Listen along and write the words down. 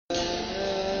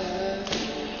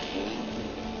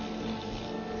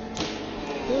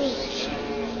RSPN.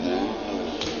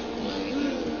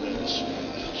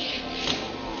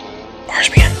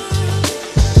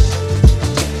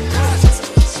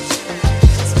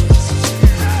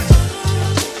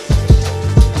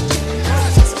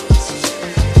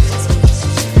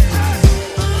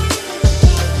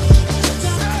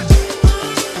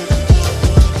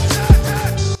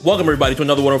 Welcome, everybody, to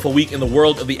another wonderful week in the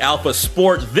world of the Alpha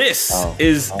Sport. This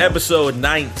is episode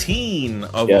 19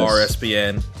 of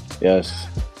RSPN. Yes.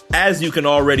 As you can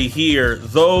already hear,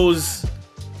 those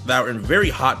that are in very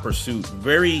hot pursuit,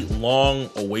 very long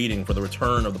awaiting for the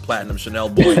return of the Platinum Chanel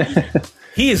boy.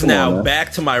 He is now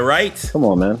back to my right. Come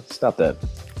on, man. Stop that.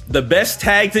 The best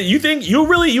tag that you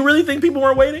really think people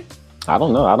weren't waiting? I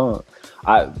don't know.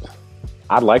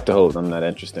 I'd like to hope I'm not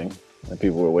interesting and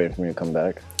people were waiting for me to come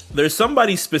back. There's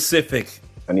somebody specific.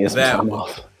 I need some time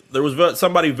off. There was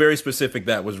somebody very specific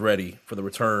that was ready for the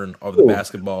return of the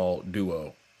basketball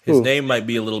duo. His name might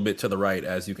be a little bit to the right,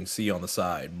 as you can see on the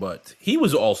side, but he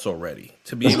was also ready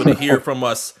to be able to hear from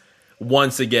us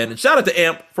once again. And shout out to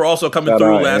Amp for also coming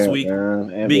through last week,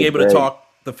 being able to talk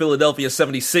the Philadelphia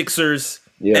 76ers,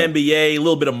 NBA, a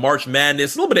little bit of March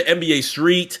Madness, a little bit of NBA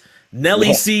Street, Nelly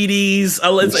CDs.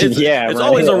 It's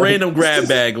always a random grab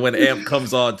bag when Amp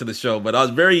comes on to the show, but I was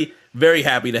very, very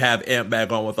happy to have Amp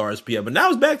back on with RSPN. But now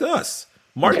it's back to us.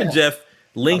 Mark and Jeff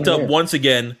linked up once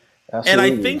again. Absolutely.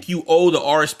 And I think you owe the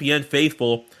RSPN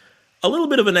faithful a little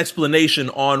bit of an explanation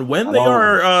on when they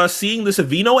are seeing this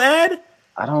Aveeno ad.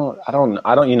 I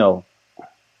don't, you know,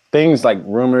 things like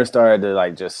rumors started to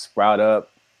like just sprout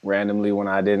up randomly when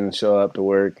I didn't show up to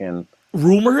work, and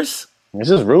rumors? It's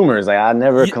just rumors. Like I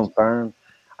never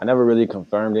really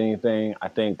confirmed anything. I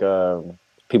think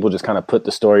people just kind of put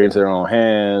the story into their own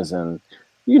hands, and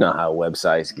you know how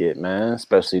websites get, man,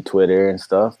 especially Twitter and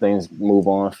stuff. Things move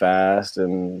on fast,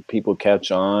 and people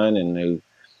catch on, and they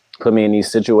put me in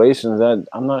these situations that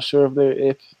I'm not sure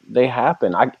if they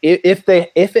happen. If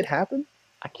it happened,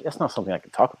 that's not something I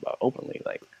can talk about openly.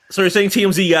 Like, so you're saying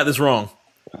TMZ got this wrong?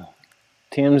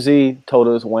 TMZ told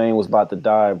us Wayne was about to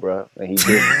die, bro, and he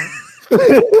didn't. So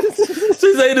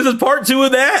you're saying this is part 2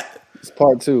 of that? It's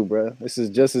part 2, bro. This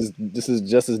is just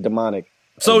as demonic.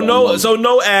 So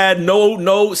no ad,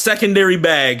 no secondary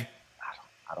bag.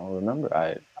 I don't remember.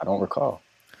 I don't recall.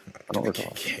 I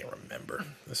can't remember.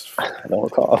 I don't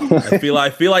recall. I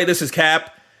feel like this is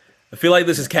Cap. I feel like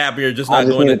this is Cap. You're just not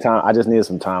going to. I just needed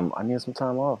some time. I needed some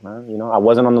time off, man. You know, I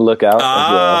wasn't on the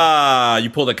lookout. You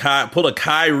pulled a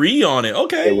Kyrie on it.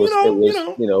 Okay, it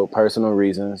was personal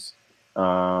reasons.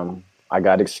 I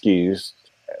got excused.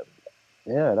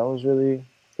 Yeah, that was really.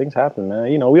 Things happen,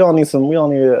 man. You know, we all need some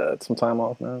time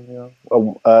off, man. You know,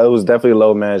 it was definitely a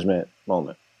load management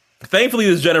moment. Thankfully,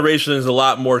 this generation is a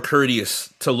lot more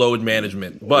courteous to load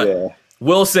management, but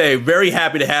we'll say very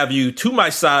happy to have you to my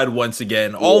side once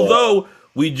again. Although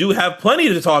we do have plenty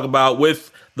to talk about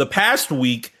with the past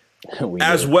week,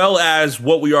 as well as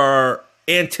what we are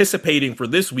anticipating for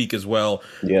this week as well.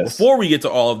 Yes. Before we get to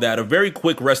all of that, a very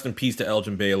quick rest in peace to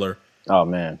Elgin Baylor. Oh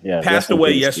man, yeah, passed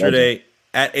away yesterday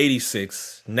at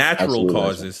 86, natural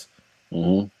causes.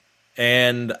 Mm-hmm.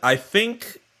 And I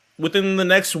think within the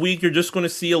next week, you're just going to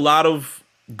see a lot of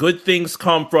good things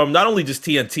come from not only just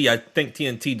TNT. I think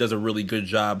TNT does a really good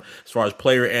job as far as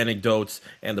player anecdotes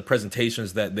and the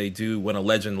presentations that they do when a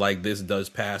legend like this does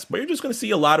pass. But you're just going to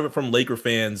see a lot of it from Laker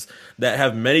fans that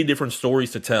have many different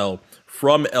stories to tell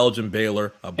from Elgin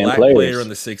Baylor, a black player in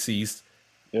the 60s.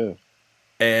 Yeah.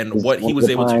 And what he was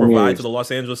able to provide to the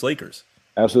Los Angeles Lakers.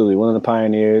 Absolutely. One of the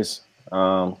pioneers,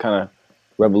 kind of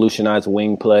revolutionized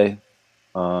wing play.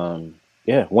 One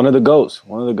of the GOATs.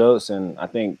 And I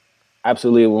think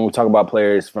absolutely when we talk about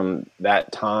players from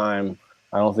that time,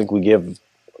 I don't think we give,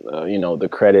 the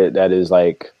credit that is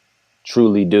like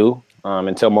truly due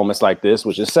until moments like this,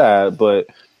 which is sad, but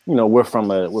you know, we're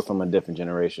from a different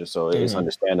generation. So it's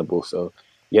understandable. So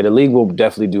yeah, the league will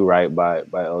definitely do right by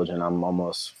Elgin. I'm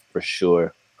almost for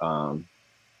sure.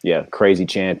 Crazy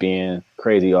champion,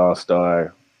 crazy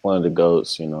all-star, one of the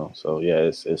GOATs, you know. So yeah,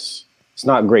 it's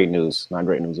not great news. Not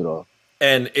great news at all.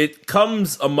 And it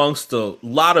comes amongst a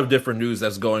lot of different news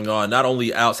that's going on, not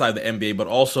only outside the NBA, but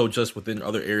also just within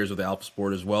other areas of the Alpha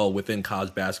Sport as well, within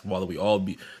college basketball that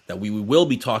we will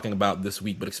be talking about this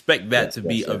week. But expect that to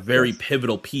be a very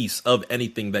pivotal piece of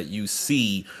anything that you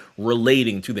see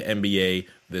relating to the NBA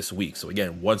this week. So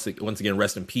again, once again,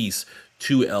 rest in peace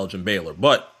to Elgin Baylor.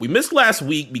 But we missed last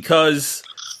week because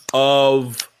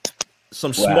of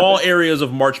some small areas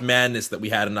of March Madness that we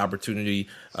had an opportunity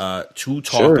to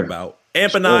talk about.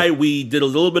 Amp and I, we did a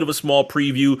little bit of a small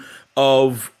preview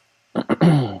of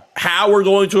how we're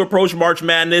going to approach March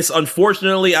Madness.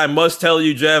 Unfortunately, I must tell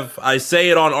you, Jeff, I say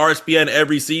it on RSPN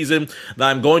every season that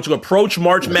I'm going to approach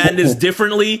March Madness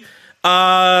differently.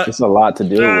 It's a lot to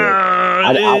do with.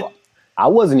 I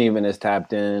wasn't even as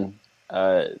tapped in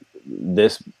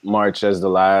this March as the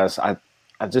last. I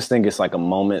just think it's like a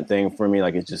moment thing for me.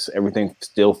 Like it's just everything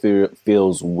still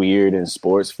feels weird in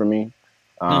sports for me.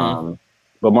 But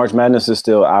March Madness is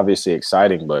still obviously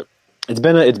exciting, but it's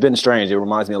been strange. It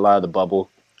reminds me a lot of the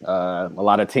bubble. A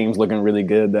lot of teams looking really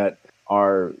good that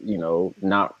are,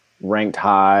 not ranked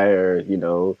high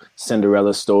or,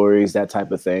 Cinderella stories, that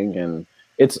type of thing. And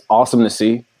it's awesome to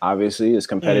see. Obviously, it's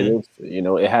competitive.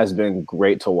 It has been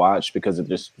great to watch because of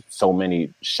just so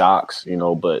many shocks,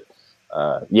 but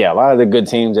a lot of the good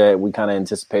teams that we kind of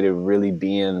anticipated really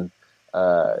being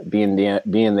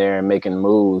there and making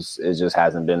moves, it just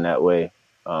hasn't been that way.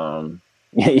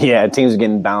 Teams are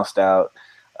getting bounced out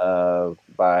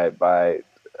by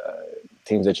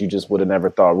teams that you just would have never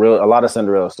thought. A lot of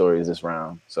Cinderella stories this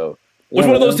round. So, which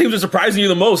one of those teams is surprising you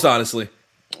the most, honestly?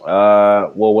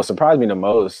 What surprised me the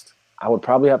most, I would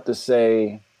probably have to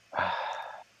say,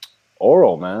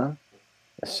 Oral, man.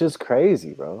 It's just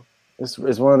crazy, bro. It's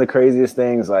one of the craziest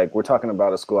things. Like, we're talking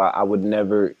about a school I would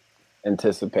never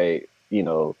anticipate,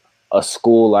 a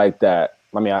school like that.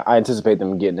 I mean, I anticipate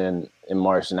them getting in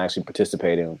March and actually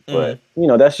participating. But,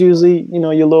 that's usually,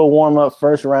 your little warm-up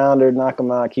first rounder, knock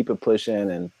them out, keep it pushing.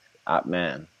 And, I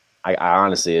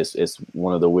honestly, it's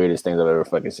one of the weirdest things I've ever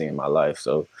fucking seen in my life.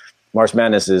 So March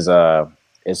Madness is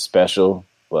special,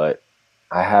 but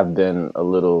I have been a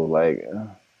little,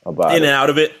 about in and out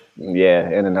of it. Yeah,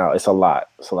 in and out. It's a lot.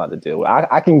 It's a lot to deal with.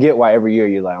 I can get why every year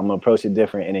you're like, I'm going to approach it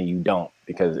different, and then you don't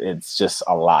because it's just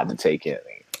a lot to take in.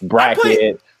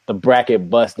 The bracket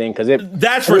busting because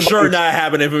that's for sure not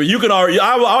happening. You can already.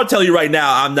 I'll tell you right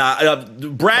now, I'm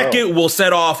not. Bracket will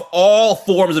set off all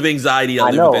forms of anxiety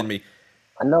within me.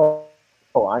 I know.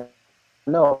 I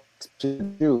know.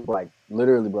 Like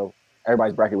literally, bro.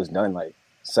 Everybody's bracket was done like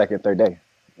second, third day.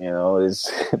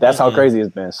 That's how crazy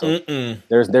it's been. So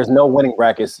there's no winning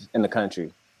brackets in the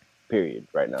country. Period.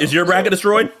 Right now. Is your bracket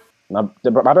destroyed? My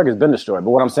bracket's been destroyed,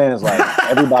 but what I'm saying is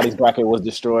everybody's bracket was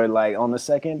destroyed on the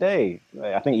second day.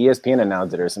 I think ESPN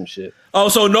announced it or some shit. Oh,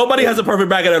 so nobody has a perfect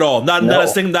bracket at all. Not a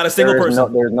single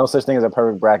person. There's no such thing as a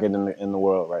perfect bracket in the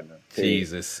world right now.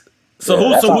 Jesus. So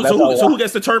who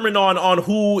gets determined on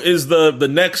who is the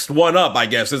next one up? I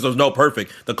guess since there's no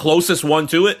perfect, the closest one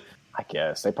to it. I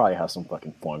guess they probably have some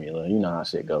fucking formula. You know how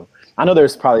shit go. I know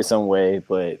there's probably some way,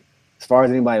 but as far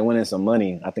as anybody winning some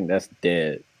money, I think that's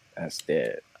dead. That's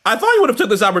dead. I thought you would have took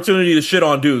this opportunity to shit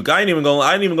on Duke. I ain't even gonna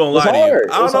lie to you.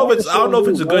 I don't know if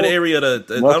it's a good area to.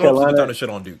 I don't know if it's a good time to shit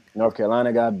on Duke. North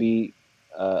Carolina got beat.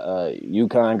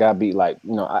 UConn got beat.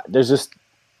 There's just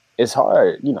it's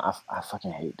hard. I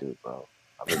fucking hate Duke, bro.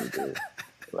 I really do.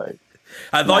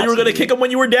 I thought you were gonna kick them when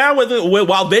you were down with it,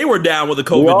 while they were down with the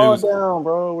COVID news. We're all news. down,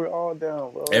 bro. We're all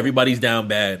down, bro. Everybody's down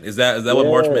bad. Is that what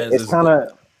March Madness is? It's kind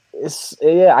of.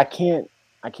 I can't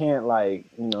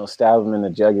stab them in the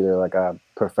jugular like I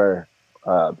prefer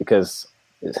because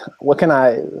what can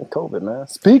COVID, man.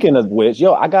 Speaking of which,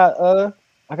 I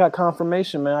got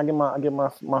confirmation, man. I get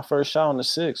my first shot on the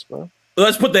 6th, bro.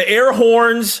 Let's put the air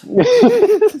horns for the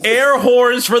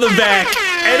vac.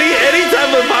 Any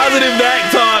type of positive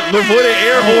vac talk, we're putting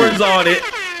air horns on it.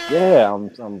 Yeah,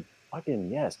 I'm fucking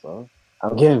yes, bro.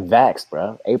 I'm getting vaxxed,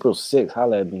 bro. April 6th,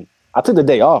 holla at me. I took the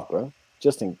day off, bro.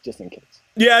 Just in case.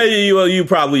 Yeah, you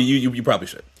probably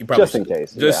should. Just in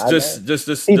case. Just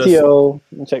PTO.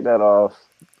 Check that off.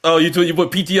 Oh, you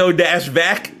put PTO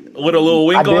 -vac with a little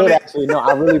wink on it. Actually, no,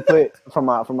 I really put from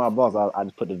my boss. I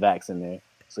just put the vax in there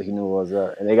so he knew what was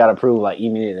up, and they got approved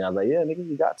immediately. And I was like, yeah, nigga,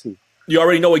 you got to. You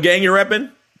already know what gang you're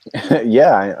repping?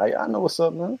 Yeah, I know what's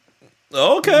up, man.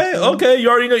 Okay. You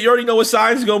already know what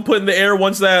signs you're gonna put in the air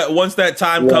once that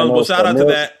time comes. Well, shout out to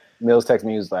that. Mills texted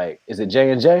me. He was like, "Is it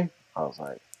J&J?" I was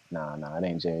like, "Nah, it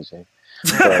ain't J&J."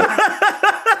 It's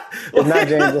not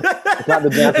J&J. It's not the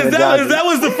Johnson &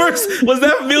 Johnson. Was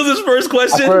that Mills' first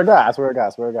question? I swear to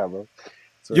God, bro.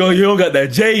 Yo, you don't got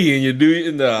that J in you,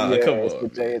 dude. Nah, come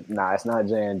on. It's not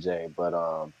J&J, but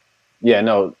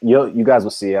no, you guys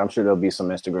will see it. I'm sure there'll be some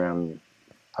Instagram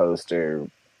post or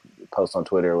post on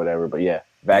Twitter or whatever. But yeah,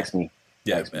 vax me.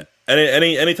 Yeah, man.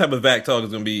 Any type of vac talk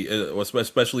is going to be,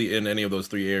 especially in any of those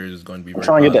 3 areas, is going to be. I'm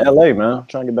trying to get to LA, man. I'm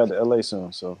trying to get back to LA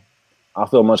soon, so I'll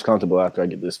feel much comfortable after I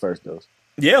get this first dose.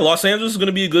 Yeah, Los Angeles is going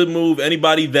to be a good move.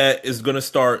 Anybody that is going to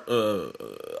start,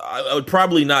 I would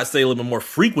probably not say a little bit more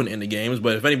frequent in the games,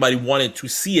 but if anybody wanted to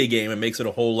see a game, it makes it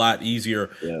a whole lot easier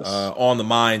on the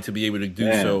mind to be able to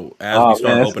do so as we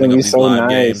start opening up these live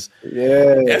games.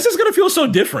 Yeah, it's just gonna feel so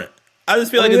different. I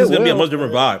just feel like this is gonna be a much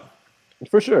different vibe.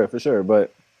 For sure.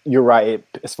 But you're right.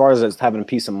 As far as having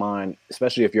peace of mind,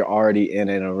 especially if you're already in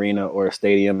an arena or a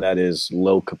stadium that is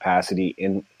low capacity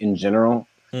in general,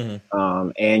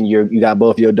 and you got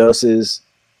both your doses,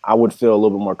 I would feel a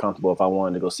little bit more comfortable if I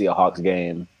wanted to go see a Hawks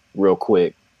game real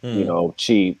quick,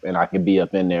 cheap, and I could be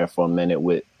up in there for a minute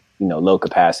with, low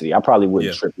capacity. I probably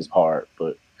wouldn't trip as hard,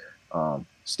 but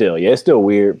still, it's still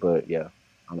weird, but yeah,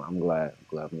 I'm glad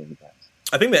we're in the past.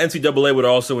 I think the NCAA would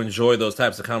also enjoy those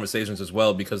types of conversations as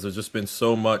well, because there's just been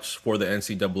so much for the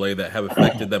NCAA that have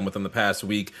affected them within the past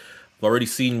week. I've already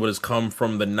seen what has come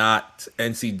from the not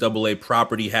NCAA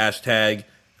property hashtag.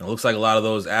 And it looks like a lot of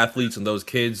those athletes and those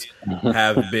kids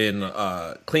have been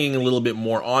clinging a little bit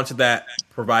more onto that,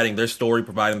 providing their story,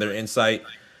 providing their insight.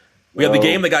 We have the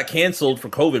game that got canceled for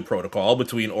COVID protocol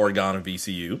between Oregon and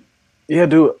VCU. Yeah,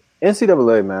 dude,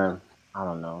 NCAA, man, I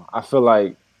don't know. I feel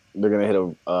like they're going to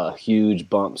hit a huge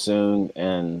bump soon,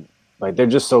 and like they're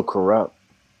just so corrupt.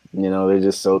 They're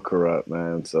just so corrupt,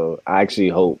 man. So I actually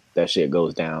hope that shit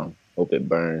goes down. Hope it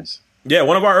burns. Yeah,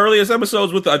 one of our earliest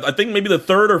episodes with, I think maybe the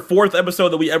third or fourth episode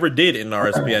that we ever did in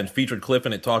RSPN featured Cliff,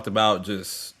 and it talked about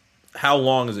just how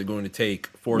long is it going to take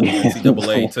for the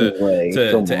NCAA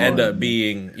to end up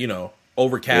being,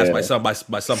 overcast by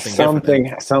something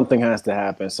different. Something has to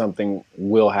happen. Something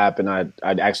will happen. I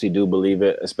actually do believe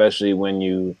it, especially when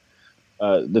you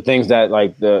the things that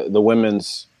like the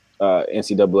women's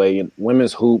NCAA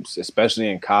women's hoops, especially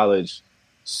in college.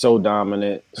 So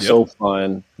dominant, so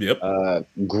fun.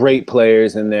 Great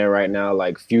players in there right now,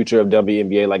 like future of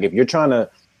WNBA. Like if you're trying to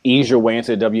ease your way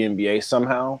into the WNBA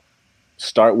somehow,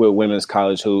 start with women's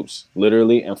college hoops,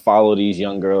 literally, and follow these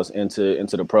young girls into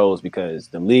the pros, because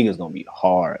the league is gonna be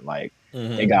hard. Like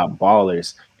they got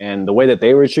ballers, and the way that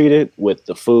they were treated with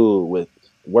the food, with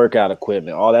workout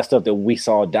equipment, all that stuff that we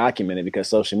saw documented, because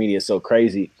social media is so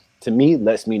crazy. To me,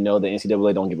 lets me know the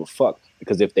NCAA don't give a fuck,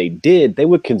 because if they did, they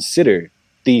would consider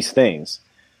these things.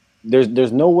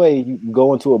 There's no way you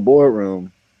go into a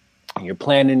boardroom and you're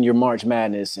planning your March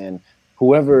Madness, and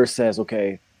whoever says,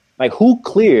 okay, like who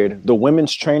cleared the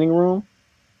women's training room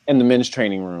and the men's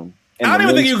training room? I don't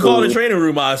even think you can call it a training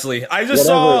room, honestly. I just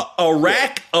saw a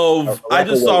rack of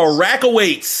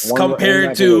weights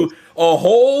compared to a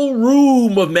whole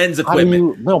room of men's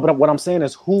equipment. But what I'm saying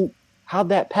is how'd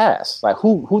that pass? Like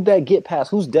who'd that get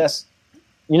past? Whose desk?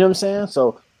 You know what I'm saying?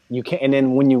 So you can't, and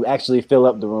then when you actually fill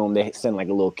up the room, they send like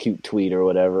a little cute tweet or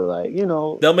whatever, like,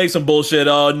 they'll make some bullshit.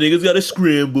 Oh, niggas got to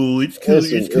scramble. It's cool.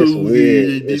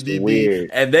 It's weird.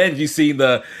 And then you see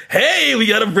hey, we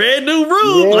got a brand new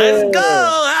room. Yeah. Let's go.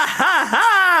 Ha, ha,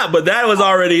 ha. But that was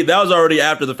already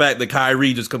after the fact that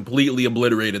Kyrie just completely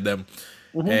obliterated them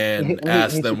and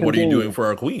asked them, "What are you doing for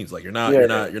our queens? Like you're not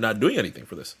doing anything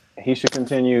for this." He should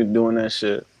continue doing that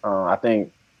shit. I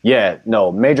think,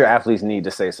 major athletes need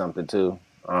to say something too.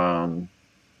 Bron,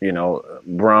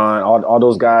 all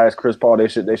those guys, Chris Paul, they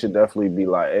should definitely be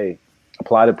like, hey,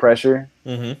 apply the pressure,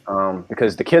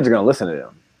 because the kids are going to listen to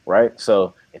them, right?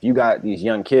 So if you got these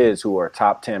young kids who are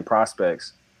top 10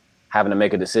 prospects having to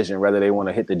make a decision whether they want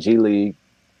to hit the G League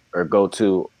or go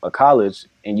to a college,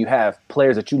 and you have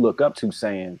players that you look up to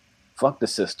saying, fuck the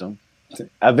system,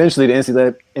 eventually the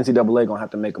NCAA going to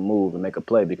have to make a move and make a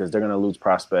play, because they're going to lose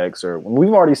prospects, or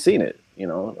we've already seen it.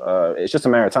 It's just a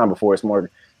matter of time before it's more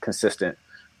consistent.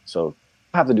 So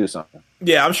I have to do something.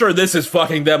 Yeah, I'm sure this is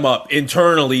fucking them up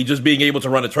internally, just being able to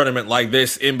run a tournament like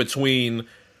this in between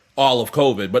all of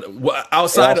COVID. But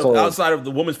outside of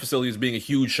the women's facilities being a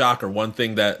huge shocker, one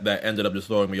thing that ended up just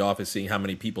throwing me off is seeing how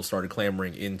many people started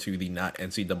clamoring into the not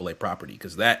NCAA property,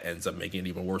 because that ends up making it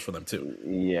even worse for them too.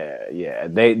 Yeah.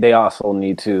 They also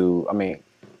need to. I mean,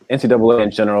 NCAA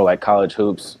in general, like college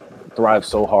hoops, thrive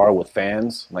so hard with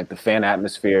fans. Like the fan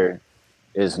atmosphere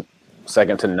is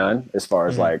second to none as far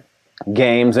as like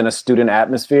games in a student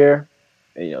atmosphere.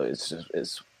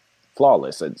 It's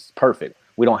flawless. It's perfect.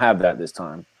 We don't have that this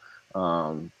time.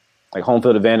 Like home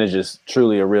field advantage is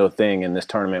truly a real thing in this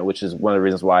tournament, which is one of the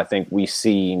reasons why I think we've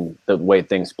seen the way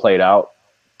things played out.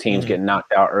 Teams get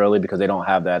knocked out early because they don't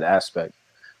have that aspect,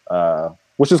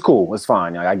 which is cool. It's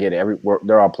fine. I get it.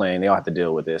 They're all playing. They all have to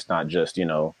deal with it. It's not just,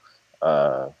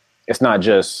 it's not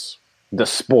just the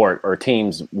sport or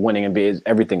teams winning and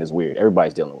everything is weird.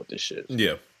 Everybody's dealing with this shit.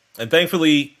 Yeah. And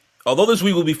thankfully, although this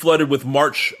week will be flooded with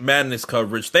March Madness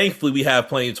coverage, thankfully we have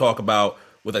plenty to talk about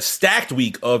with a stacked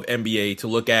week of NBA to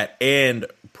look at and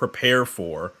prepare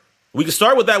for. We can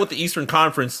start with that with the Eastern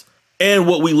Conference. and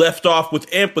what we left off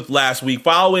with Imp with last week,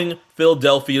 following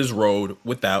Philadelphia's road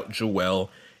without Joel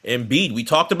Embiid. We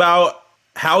talked about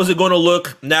how is it going to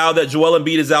look now that Joel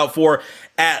Embiid is out for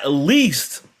at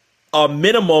least a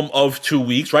minimum of 2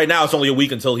 weeks. Right now, it's only a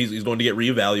week until he's going to get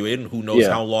reevaluated, and who knows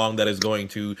how long that is going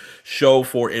to show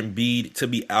for Embiid to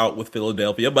be out with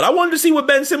Philadelphia. But I wanted to see what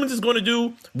Ben Simmons is going to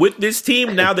do with this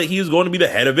team now that he is going to be the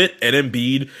head of it, and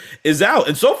Embiid is out.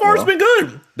 And so far, it's been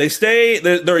good.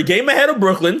 They're a game ahead of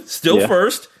Brooklyn, still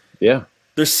first. Yeah.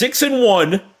 They're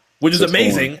 6-1, which is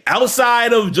amazing,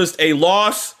 outside of just a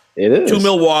loss to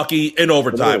Milwaukee in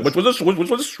overtime, which was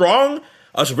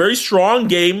a very strong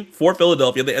game for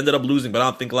Philadelphia. They ended up losing, but I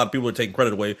don't think a lot of people are taking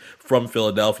credit away from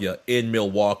Philadelphia in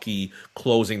Milwaukee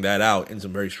closing that out in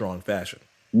some very strong fashion.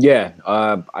 Yeah,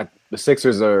 the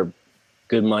Sixers are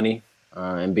good money.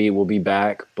 Embiid will be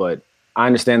back, but I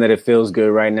understand that it feels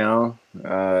good right now.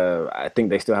 I think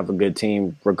they still have a good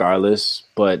team regardless,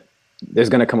 but there's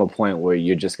going to come a point where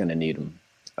you're just going to need them,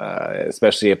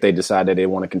 especially if they decide that they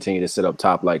want to continue to sit up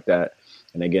top like that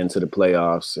and they get into the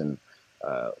playoffs. And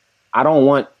I don't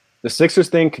want the Sixers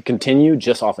thing to continue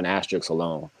just off an asterisk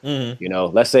alone. Mm-hmm. You know,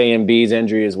 let's say Embiid's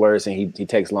injury is worse and he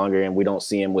takes longer and we don't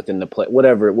see him within the play,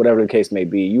 whatever the case may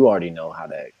be. You already know how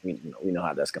that, we know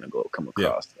how that's going to come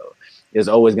across. Yeah. So there's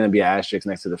always going to be an asterisk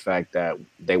next to the fact that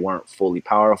they weren't fully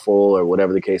powerful or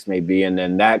whatever the case may be. And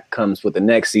then that comes with the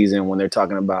next season when they're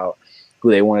talking about who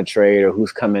they want to trade or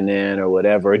who's coming in or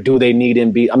whatever. Or do they need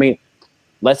Embiid? I mean,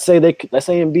 let's say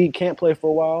Embiid can't play for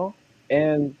a while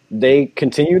and they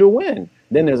continue to win.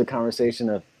 Then there's a conversation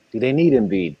of, do they need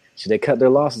Embiid? Should they cut their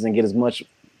losses and get as much,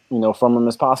 from him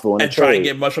as possible? And try and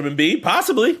get much from Embiid?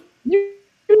 Possibly. You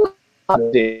know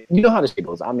how this shit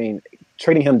goes. I mean,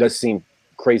 trading him does seem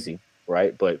crazy,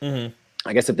 right? But I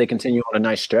guess if they continue on a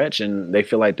nice stretch and they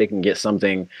feel like they can get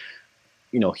something,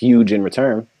 huge in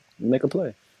return, make a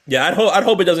play. Yeah, I'd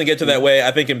hope it doesn't get to that way. I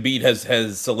think Embiid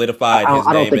has solidified his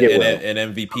name in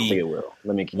MVP. I think it will.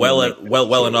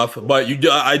 Well enough. But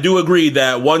I do agree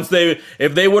that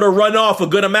if they would have run off a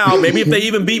good amount, maybe if they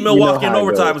even beat Milwaukee in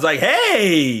overtime, it's like,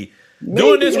 hey,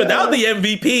 doing this without the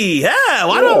MVP. Yeah,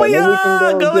 why don't we go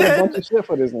ahead?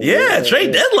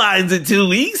 Trade deadlines in 2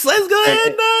 weeks. Let's go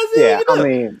ahead. I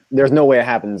mean, there's no way it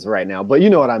happens right now, but you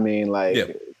know what I mean.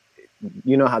 Like,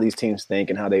 you know how these teams think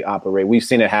and how they operate. We've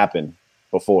seen it happen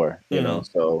before,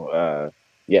 so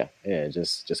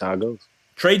just how it goes.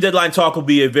 Trade deadline talk will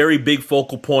be a very big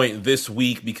focal point this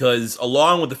week because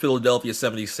along with the Philadelphia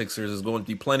 76ers, there's going to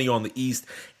be plenty on the East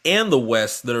and the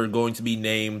West that are going to be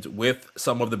named with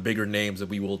some of the bigger names that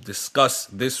we will discuss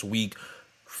this week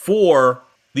for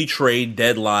the trade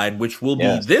deadline, which will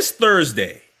be this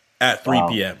Thursday at 3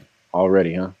 p.m.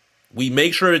 Already, huh? We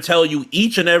make sure to tell you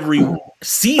each and every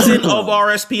season of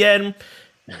RSPN.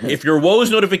 If your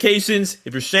Woj notifications,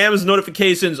 if your Shams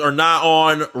notifications are not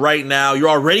on right now, you're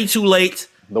already too late.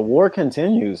 The war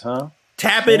continues, huh?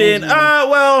 Tap it in.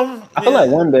 I feel like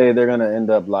one day they're gonna end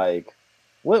up like,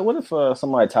 what if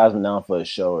somebody ties them down for a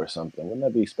show or something? Wouldn't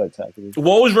that be spectacular?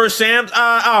 Woj versus Shams?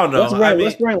 I don't know.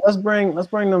 Let's bring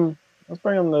them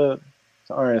to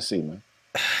RNC, man.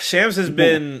 Shams has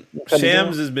been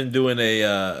doing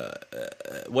a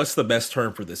what's the best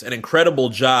term for this? An incredible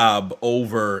job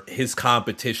over his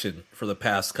competition for the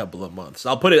past couple of months.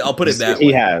 I'll put it that way.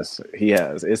 He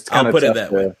has. It's kind of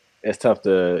tough way. It's tough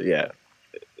to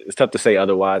It's tough to say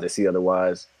otherwise. I see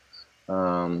otherwise.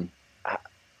 Woj,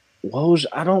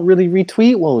 I don't really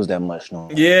retweet Woj that much no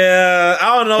more. Yeah,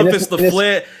 I don't know if it's the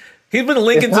flip. He's been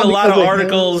linking to a lot of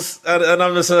articles, and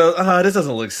I'm just this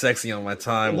doesn't look sexy on my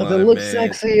timeline. It doesn't look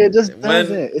sexy. It just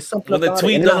doesn't. It's something when the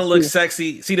tweet doesn't look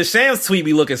sexy. See, the Shams tweet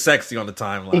be looking sexy on the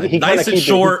timeline. He nice and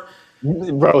short.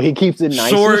 Bro, he keeps it nice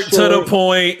short to the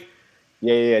point.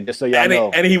 Yeah. Just so y'all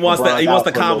know. And he wants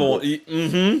the combo.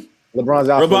 LeBron's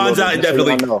out.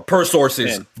 Definitely per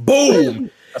sources.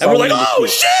 Boom. And we're like, oh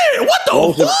shit! What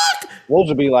the fuck? Woj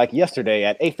would be like yesterday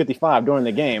at 8:55 during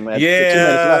the game. At 2 minutes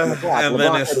left in the clock.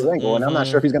 LeBron hit his ankle, and I'm not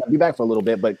sure if he's going to be back for a little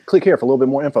bit. But click here for a little bit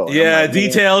more info. Yeah,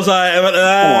 details. We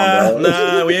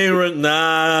ain't.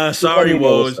 Sorry,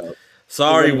 Woj.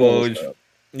 Sorry, Woj.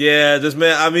 Yeah, just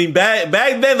man. I mean, back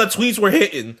then the tweets were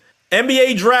hitting.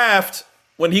 NBA draft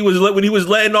when he was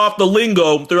letting off the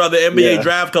lingo throughout the NBA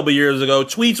draft a couple years ago.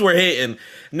 Tweets were hitting.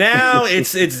 Now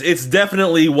it's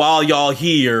definitely while y'all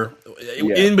here.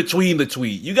 In between the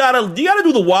tweet, you gotta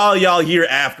do the while y'all here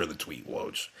after the tweet,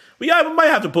 Woj. We might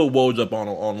have to put Woj up on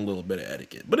a little bit of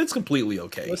etiquette, but it's completely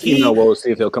okay. Let's Woj, see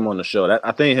if he'll come on the show.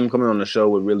 I think him coming on the show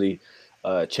would really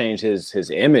change his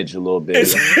image a little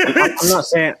bit.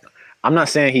 I'm not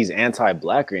saying he's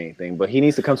anti-black or anything, but he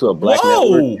needs to come to a black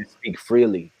network and speak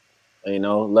freely. You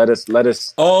know, let Oh, let the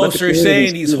so you're community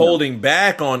saying he's see him. holding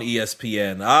back on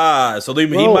ESPN? So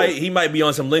he might be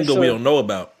on some lingo we don't know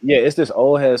about. Yeah, it's this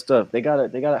old head stuff. They got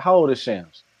it. How old is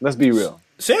Shams? Let's be real.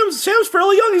 Sam's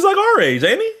fairly young. He's like our age,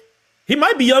 ain't he? He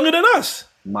might be younger than us.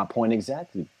 My point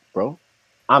exactly, bro.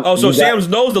 So Sam's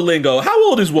knows the lingo. How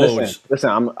old is Woj?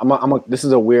 Listen, this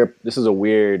is a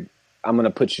weird. I'm gonna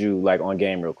put you like on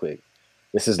game real quick.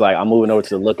 This is like I'm moving over to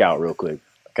the Lookout real quick.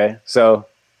 Okay, so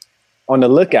on the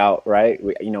Lookout, right?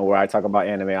 Where I talk about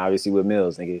anime, obviously with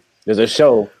Mills, nigga. There's a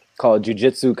show called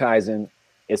Jujutsu Kaisen.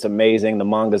 It's amazing. The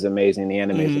manga's amazing. The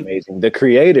anime is amazing. The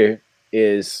creator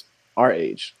is our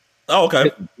age. Oh,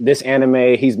 okay. This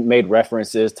anime, he's made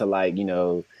references to like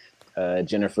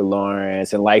Jennifer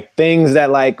Lawrence and like things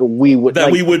that like we would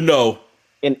know.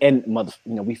 And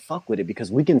we fuck with it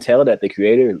because we can tell that the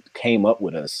creator came up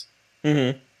with us.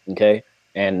 Mm-hmm. Okay.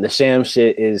 And the Shams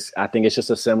shit is, I think it's just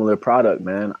a similar product,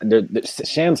 man. The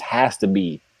Shams has to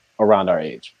be around our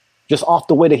age, just off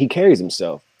the way that he carries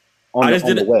himself on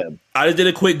the web. I just did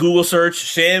a quick Google search.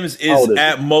 Shams is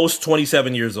at most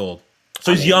 27 years old.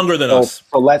 So he's younger than us.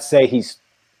 So let's say he's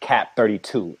cap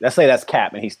 32. Let's say that's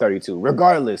cap and he's 32.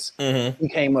 Regardless, he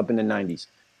came up in the 90s.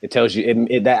 It tells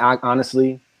you that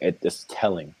honestly, it's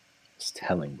telling. It's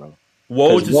telling, bro.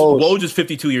 Woj is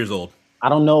 52 years old. I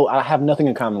don't know. I have nothing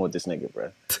in common with this nigga,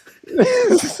 bro.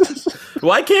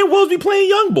 Why can't Woj be playing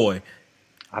young boy?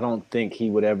 I don't think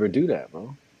he would ever do that,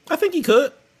 bro. I think he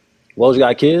could. Woj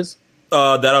got kids?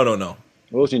 That I don't know.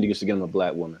 Woj need to get him a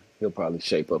black woman. He'll probably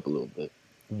shape up a little bit.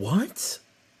 What?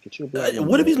 Get you a black woman.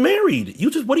 What if he's married?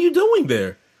 What are you doing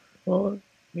there? Well,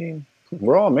 I mean,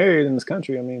 we're all married in this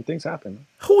country. I mean, things happen.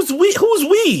 Who's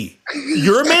we?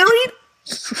 You're married?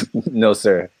 No,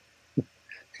 sir.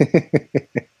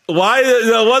 Why?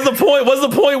 What's the point? What's the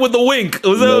point with the wink?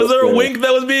 Was there a wink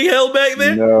that was being held back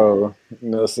there?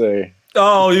 No, sir.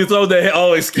 Oh, you throw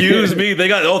oh, excuse me. They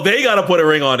got to put a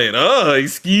ring on it. Oh,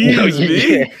 excuse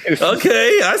me. Yeah.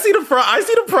 Okay, I see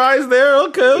the prize there.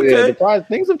 Okay. Yeah, the prize.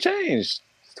 Things have changed.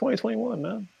 It's 2021,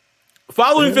 man.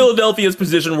 Following Philadelphia's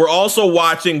position, we're also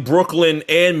watching Brooklyn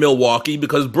and Milwaukee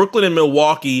because Brooklyn and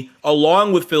Milwaukee,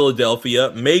 along with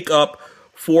Philadelphia, make up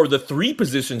for the 3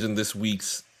 positions in this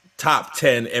week's Top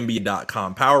 10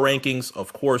 NBA.com power rankings.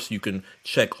 Of course, you can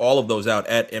check all of those out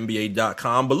at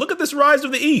NBA.com. But look at this rise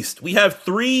of the East. We have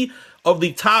 3 of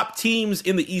the top teams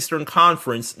in the Eastern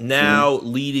Conference now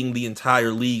leading the entire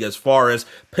league as far as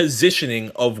positioning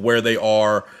of where they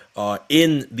are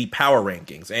in the power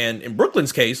rankings. And in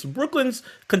Brooklyn's case, Brooklyn's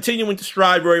continuing to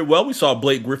strive very well. We saw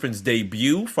Blake Griffin's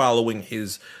debut following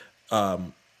his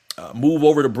move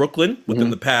over to Brooklyn within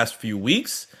the past few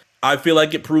weeks. I feel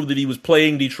like it proved that he was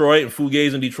playing Detroit and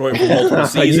Fugazi in Detroit for multiple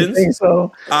seasons. You think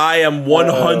so? I am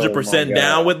 100%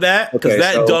 down with that because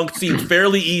dunk seemed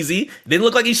fairly easy. It didn't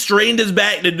look like he strained his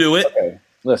back to do it. Okay,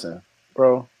 listen,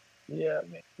 bro. Yeah,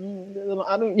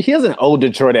 man. He doesn't owe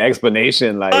Detroit an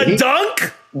explanation. Like a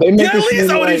dunk? They make at least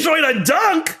owe Detroit a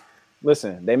dunk.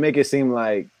 Listen, they make it seem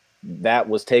like that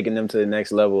was taking them to the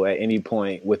next level at any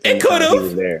point within the time he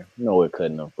was there. No, it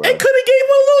couldn't have, bro. It could have gave him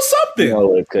a little something.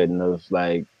 No, it couldn't have.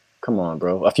 Like, come on,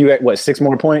 bro. A few, 6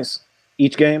 more points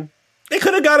each game? It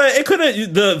could have got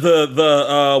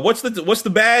what's the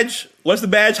badge? What's the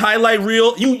badge highlight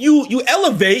reel? You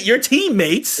elevate your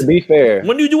teammates. To be fair,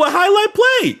 when you do a highlight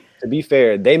play. To be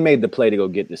fair, they made the play to go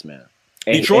get this man.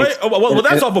 Detroit?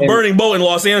 That's off a burning boat in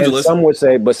Los Angeles. Some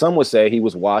would say he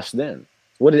was washed then.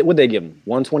 What did they give him?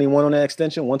 121 on that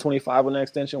extension, 125 on that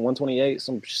extension, 128,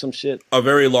 some shit. A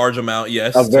very large amount,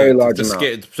 yes. A very large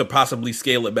amount to possibly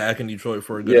scale it back in Detroit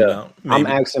for a good amount. Maybe. I'm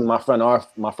asking my front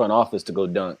office to go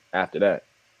dunk after that.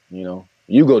 You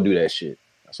go do that shit.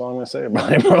 That's all I'm gonna say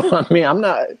about it, bro. I mean,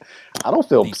 I don't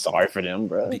feel sorry for them,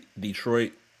 bro.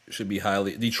 Detroit should be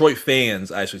Detroit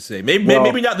fans, I should say. Maybe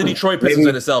not the Detroit Pistons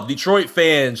in itself. Detroit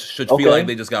fans should feel like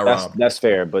they just got robbed. That's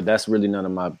fair, but that's really none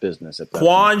of my business.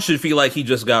 Quan should feel like he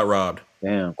just got robbed.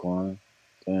 Damn, Quan.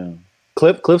 Damn.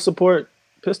 Cliff support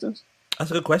Pistons? That's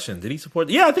a good question. Did he support?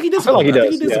 Yeah, I think he did. I feel like he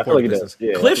does.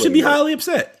 Yeah, Cliff should be highly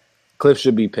upset. Cliff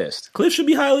should be pissed. Cliff should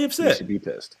be highly upset. He should be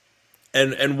pissed.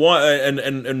 And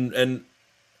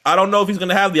I don't know if he's going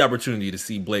to have the opportunity to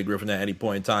see Blake Griffin at any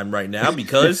point in time right now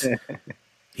because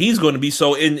he's going to be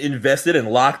so invested and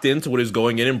locked into what is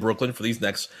going in Brooklyn for these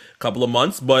next couple of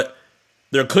months. But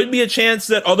there could be a chance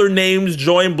that other names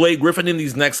join Blake Griffin in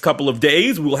these next couple of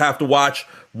days. We'll have to watch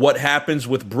what happens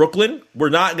with Brooklyn. We're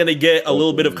not going to get a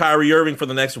little bit of Kyrie Irving for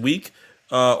the next week.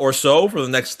 or so for the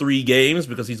next 3 games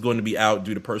because he's going to be out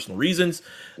due to personal reasons.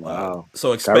 Wow.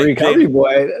 So expect Kyrie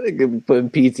boy, that nigga be putting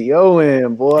PTO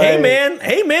in, boy. Hey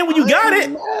man, when you got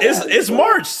it, it's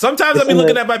March. Sometimes I'll be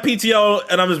looking at my PTO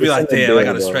and I'm just be like, damn, I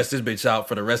gotta stretch this bitch out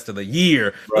for the rest of the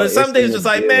year. But some days it's just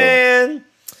like, man,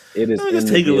 it is. Let me just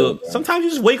take a little. Bro. Sometimes you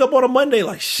just wake up on a Monday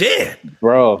like, shit,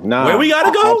 bro. Nah, where we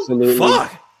gotta go? Absolutely,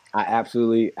 fuck. I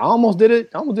almost did it.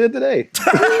 I almost did it today.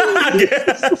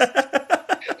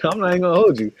 I'm not even gonna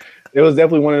hold you. It was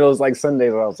definitely one of those like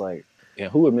Sundays where I was like, yeah,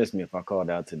 who would miss me if I called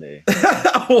out today?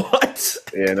 What?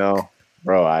 You know,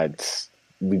 bro, I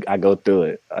go through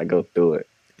it.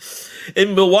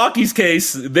 In Milwaukee's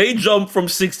case, they jumped from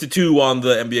 6-2 on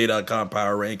the NBA.com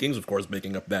power rankings, of course,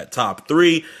 making up that top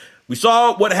 3. We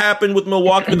saw what happened with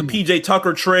Milwaukee with the PJ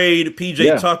Tucker trade.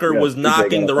 PJ Tucker was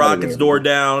knocking the Rockets' door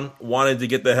down, wanted to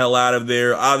get the hell out of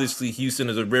there. Obviously, Houston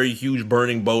is a very huge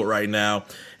burning boat right now,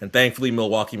 and thankfully,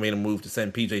 Milwaukee made a move to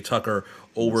send PJ Tucker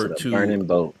over to burning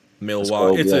boat.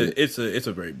 Milwaukee. It's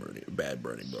a very bad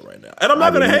burning boat right now. And I'm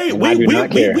not gonna hate. We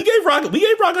gave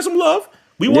Rockets some love.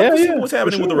 We want to see what's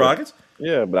happening with the Rockets.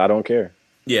 Yeah, but I don't care.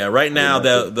 Yeah, right now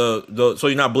the so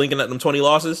you're not blinking at them 20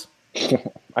 losses.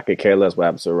 I could care less what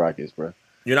happens to the Rockets, bro.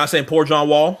 You're not saying poor John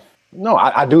Wall? No,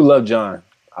 I do love John.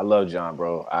 I love John,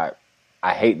 bro.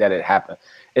 I hate that it happened.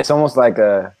 It's almost like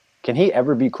can he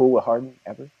ever be cool with Harden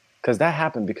ever? Because that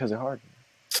happened because of Harden.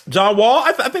 John Wall,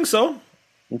 I think so.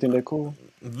 You think they're cool?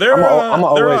 They're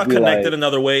connected in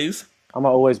other ways. I'm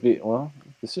gonna always be. Well,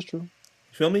 this is true.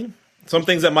 You feel me? Some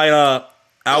things that might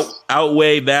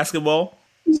outweigh basketball.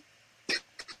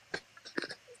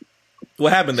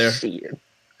 What happened there?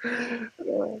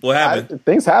 What happened?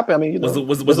 Things happen. I mean, was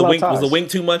the wink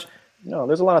too much? No,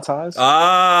 there's a lot of ties. Yep.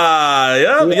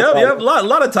 A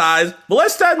lot of ties. But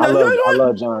let's start. I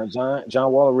love John.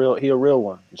 John Wall, he a real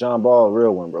one. John Ball, a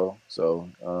real one, bro. So,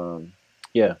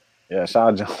 yeah.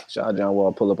 Shout out John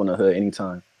Wall. Pull up on the hood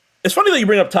anytime. It's funny that you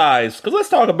bring up ties because let's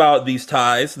talk about these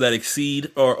ties that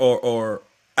exceed or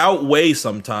outweigh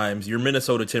sometimes your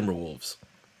Minnesota Timberwolves.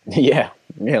 Yeah,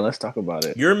 let's talk about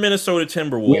it. Your Minnesota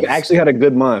Timberwolves. We actually had a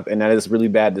good month, and that is really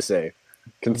bad to say,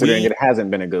 considering it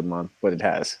hasn't been a good month, but it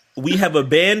has. We have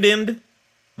abandoned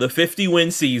the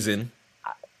 50-win season.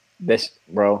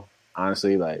 Bro,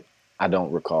 honestly, like, I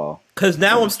don't recall. Because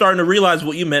now I'm starting to realize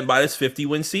what you meant by this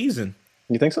 50-win season.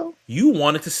 You think so? You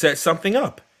wanted to set something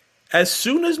up. As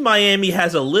soon as Miami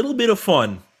has a little bit of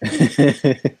fun,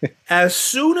 as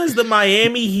soon as the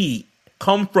Miami Heat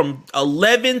come from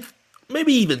 11th,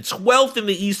 maybe even 12th in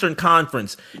the Eastern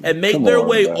Conference and make their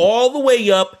way all the way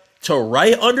up to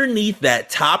right underneath that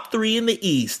top 3 in the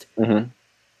East,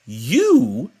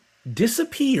 you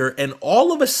disappear, and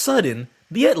all of a sudden,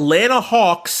 the Atlanta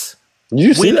Hawks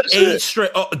win 8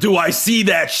 straight. Oh, do I see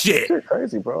that shit? You're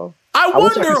crazy, bro. I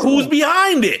wonder who's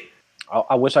behind it.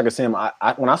 I wish I could see him.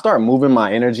 When I start moving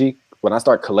my energy, when I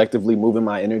start collectively moving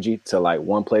my energy to like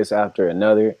one place after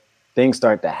another, things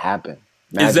start to happen.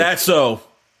 Magic. Is that so?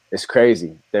 It's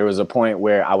crazy. There was a point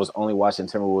where I was only watching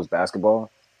Timberwolves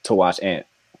basketball to watch Ant.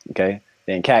 Okay.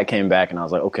 Then Cat came back and I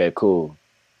was like, okay, cool.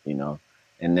 You know,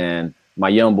 and then my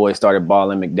young boy started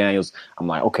balling McDaniels. I'm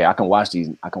like, okay, I can watch these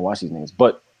niggas.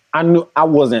 But I knew I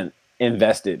wasn't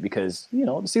invested because, you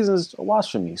know, the season is a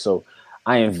wash for me. So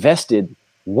I invested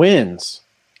wins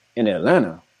in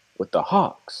Atlanta with the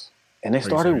Hawks. And they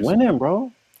started winning,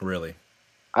 bro. Really?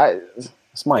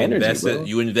 It's my energy, bro.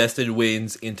 You invested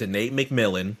wins into Nate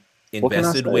McMillan,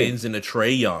 invested wins into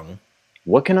Trae Young.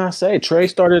 What can I say? Trae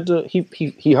started to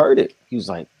he heard it. He was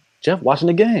like, Jeff, watching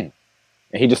the game.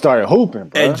 And he just started hooping,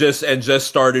 bro. And just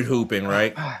started hooping,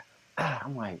 right?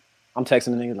 I'm like, I'm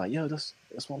texting the nigga like, yo, that's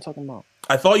what I'm talking about.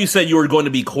 I thought you said you were going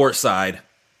to be courtside.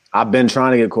 I've been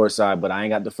trying to get courtside, but I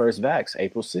ain't got the first vax,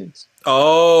 April 6th.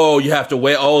 Oh, you have to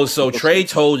wait. Oh, so Trae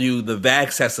told you the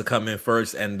vax has to come in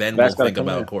first, and then we'll think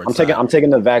about courtside. I'm taking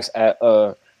the vax at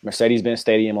Mercedes-Benz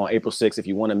Stadium on April 6th. If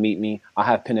you want to meet me, I'll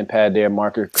have pen and pad there,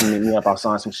 marker. Come meet me up. I'll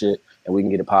sign some shit, and we can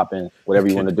get it popping, whatever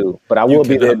you want to do. But I will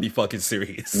be there. Be fucking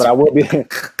serious. But I will be there.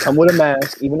 Come with a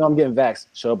mask. Even though I'm getting vaxxed,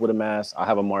 show up with a mask. I'll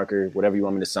have a marker, whatever you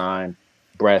want me to sign.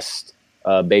 Breast,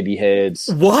 baby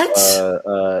heads. What?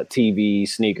 TV,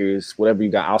 sneakers, whatever you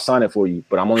got. I'll sign it for you.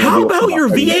 But I'm only. How about your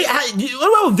V8?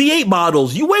 What about V8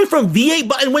 models? You went from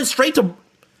V8 and went straight to.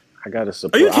 I gotta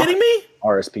support. Are you kidding me?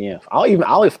 RSPN.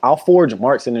 I'll forge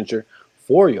Mark's signature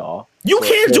for y'all. You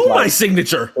can't do my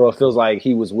signature. So it feels like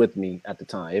he was with me at the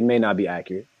time. It may not be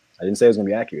accurate. I didn't say it was gonna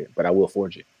be accurate, but I will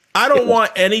forge it. I don't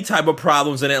want any type of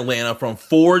problems in Atlanta from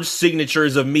forged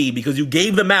signatures of me because you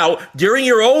gave them out during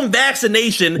your own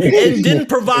vaccination and didn't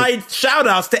provide shout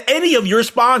outs to any of your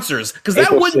sponsors because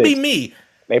that wouldn't be me.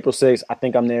 April 6th, I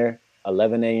think I'm there.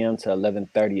 11 a.m. to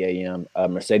 11:30 a.m.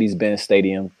 Mercedes-Benz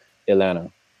Stadium,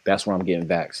 Atlanta. That's where I'm getting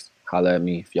vaxxed. Holla at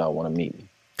me if y'all want to meet me.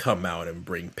 Come out and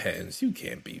bring pens. You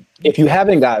can't be. If you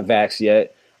haven't got vaxxed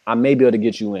yet, I may be able to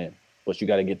get you in, but you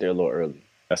got to get there a little early.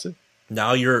 That's it.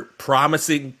 Now you're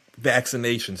promising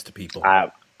vaccinations to people.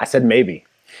 I said maybe.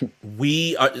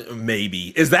 We are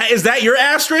maybe. Is that your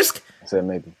asterisk? I said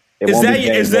maybe. Is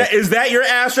that your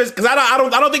asterisk? Because I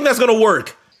don't think that's gonna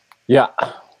work. Yeah.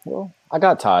 Well, I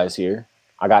got ties here.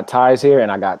 I got ties here,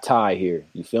 and I got tie here.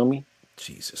 You feel me?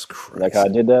 Jesus Christ! You like how I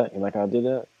did that? You like how I did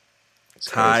that?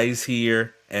 Ties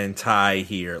here and tie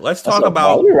here. Let's talk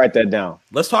about. Let me write that down.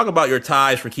 Let's talk about your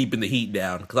ties for keeping the heat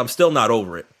down, because I'm still not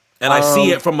over it, and I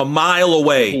see it from a mile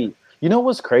away. You know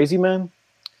what's crazy, man?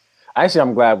 Actually,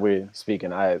 I'm glad we're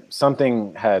speaking.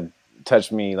 Something had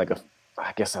touched me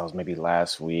I guess that was maybe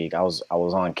last week. I was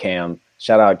on Cam.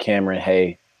 Shout out Cameron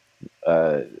Hay,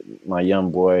 my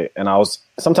young boy. And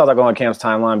sometimes I go on Cam's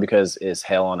timeline because it's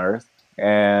hell on earth.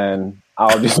 And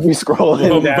I'll just be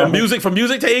scrolling down. From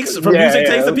music takes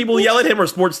that people yell at him, or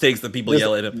sports takes that people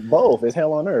yell at him? Both. It's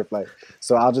hell on earth.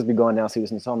 So I'll just be going down, see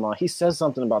what's in the timeline. He says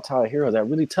something about Tyler Hero that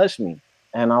really touched me.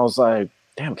 And I was like,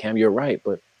 damn, Cam, you're right.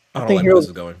 But I think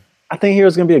Hero's going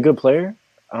to be a good player.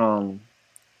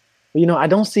 I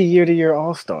don't see year-to-year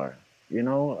All-Star.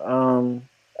 I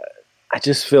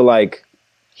just feel like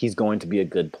he's going to be a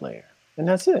good player, and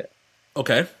that's it.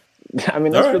 Okay. I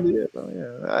mean, that's really it.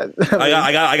 Yeah.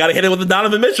 I got to hit it with the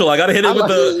Donovan Mitchell. I got to hit it with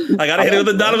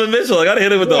the Donovan Mitchell. I got to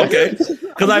hit it with the okay,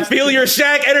 because I feel your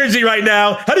Shaq energy right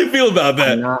now. How do you feel about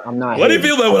that? I'm not. What do you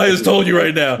feel about what I just told you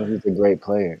right now? He's a great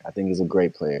player. I think he's a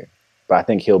great player, but I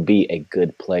think he'll be a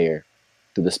good player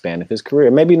through the span of his career.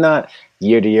 Maybe not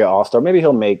year-to-year All-Star. Maybe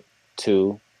he'll make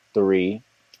 2, 3.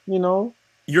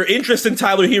 Your interest in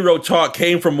Tyler Hero talk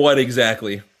came from what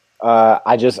exactly?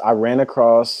 I ran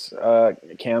across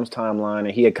Cam's timeline,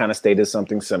 and he had kind of stated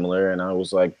something similar, and I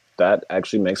was like, that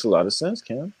actually makes a lot of sense,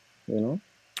 Cam. That's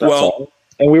all.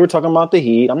 And we were talking about the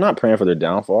Heat. I'm not praying for their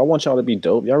downfall. I want y'all to be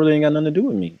dope. Y'all really ain't got nothing to do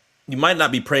with me. You might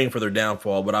not be praying for their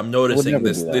downfall, but I'm noticing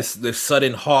this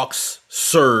sudden Hawks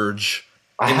surge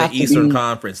in the Eastern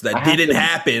Conference that didn't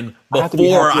happen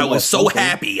before I was so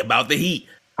happy about the Heat.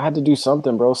 I had to do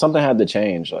something, bro. Something had to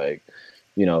change. What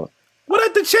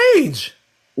had to change?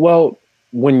 Well,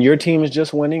 when your team is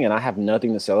just winning and I have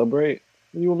nothing to celebrate,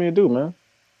 what do you want me to do, man?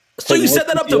 So you set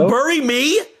that up to bury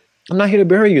me? I'm not here to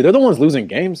bury you. They're the ones losing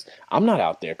games. I'm not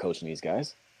out there coaching these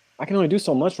guys. I can only do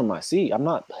so much from my seat. I'm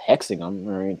not hexing them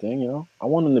or anything, I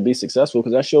want them to be successful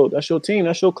because that's your team.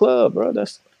 That's your club, bro.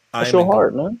 That's your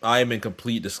heart, man. I am in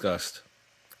complete disgust.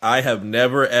 I have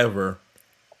never, ever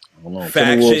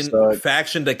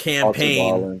factioned a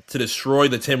campaign to destroy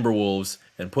the Timberwolves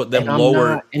and put them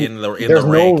lower in the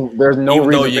rank. There's no even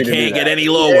reason though you can't get any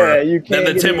lower than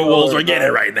the Timberwolves are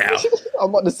getting right now. I'm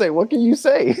about to say, what can you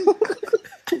say?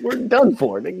 We're done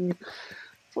for.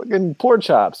 Fucking pork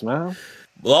chops, man.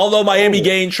 Well, although Miami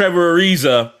gained Trevor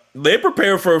Ariza, they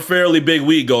prepare for a fairly big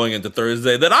week going into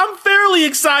Thursday that I'm fairly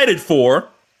excited for,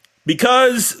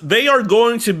 because they are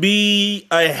going to be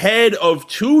ahead of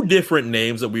 2 different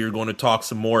names that we are going to talk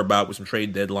some more about with some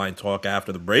trade deadline talk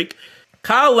after the break.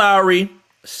 Kyle Lowry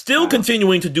still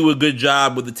continuing to do a good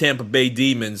job with the Tampa Bay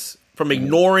Demons from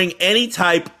ignoring any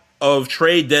type of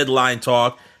trade deadline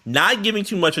talk, not giving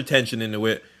too much attention into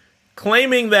it,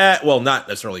 claiming that, well, not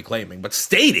necessarily claiming, but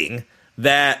stating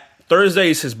that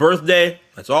Thursday is his birthday.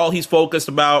 That's all he's focused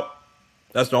about.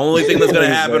 That's the only thing that's going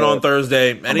to happen on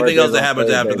Thursday. Anything else that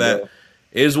happens after that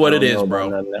is what it is,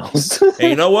 bro. Hey,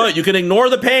 you know what? You can ignore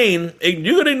the pain.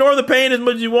 You can ignore the pain as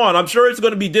much as you want. I'm sure it's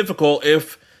going to be difficult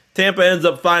if Tampa ends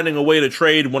up finding a way to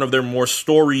trade one of their more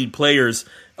storied players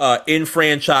in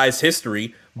franchise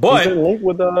history. But you can link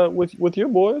with your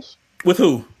boys. With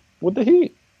who? With the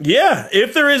Heat. Yeah,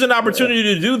 if there is an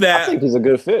opportunity to do that. I think he's a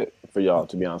good fit for y'all,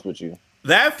 to be honest with you.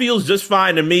 That feels just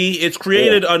fine to me. It's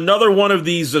created another one of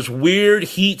these just weird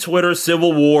Heat Twitter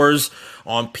civil wars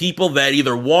on people that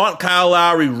either want Kyle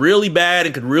Lowry really bad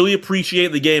and could really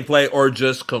appreciate the gameplay, or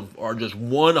just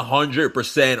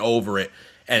 100% over it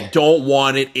and don't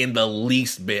want it in the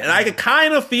least bit. And I could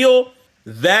kind of feel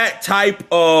that type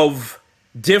of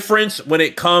difference when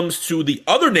it comes to the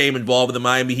other name involved in the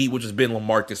Miami Heat, which has been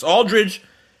LaMarcus Aldridge.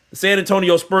 The San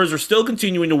Antonio Spurs are still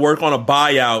continuing to work on a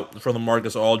buyout for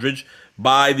LaMarcus Aldridge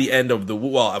by the end of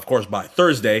of course, by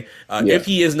Thursday, if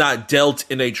he is not dealt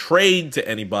in a trade to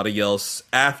anybody else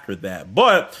after that.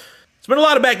 But it's been a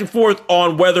lot of back and forth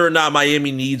on whether or not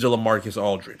Miami needs a LaMarcus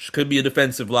Aldridge. Could be a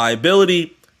defensive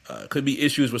liability. Could be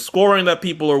issues with scoring that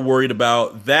people are worried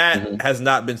about. That Mm-hmm. has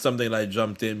not been something that I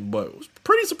jumped in, but was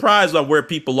pretty surprised on where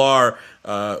people are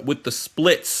with the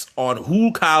splits on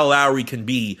who Kyle Lowry can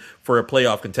be for a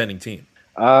playoff contending team.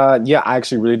 Yeah, I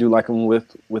actually really do like him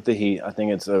with the Heat. I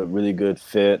think it's a really good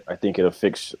fit. I think it'll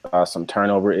fix some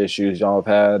turnover issues y'all have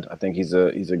had. I think he's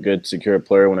a good secure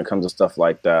player when it comes to stuff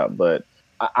like that. But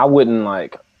I wouldn't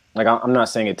I'm not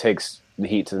saying it takes the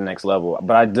Heat to the next level,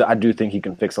 but I do think he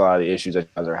can fix a lot of the issues that you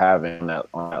guys are having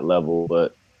on that level.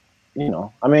 But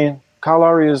I mean, Kyle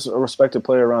Lowry is a respected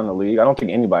player around the league. I don't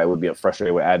think anybody would be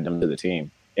frustrated with adding him to the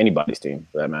team, anybody's team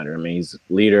for that matter. I mean, he's a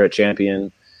leader, a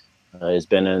champion. He's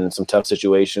been in some tough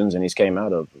situations, and he's came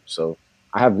out of it. So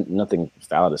I have nothing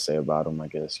foul to say about him, I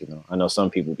guess. I know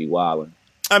some people be wilding.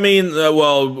 I mean,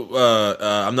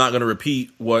 I'm not going to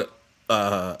repeat what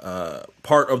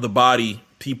part of the body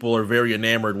people are very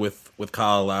enamored with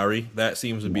Kyle Lowry. That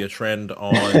seems to be a trend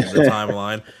on the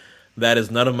timeline. That is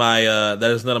none of my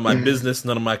business,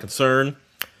 none of my concern.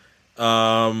 But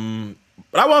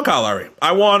I want Kyle Lowry.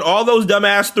 I want all those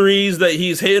dumbass threes that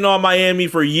he's hitting on Miami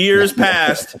for years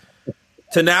past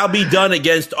to now be done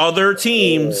against other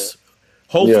teams.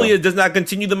 Hopefully it does not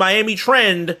continue the Miami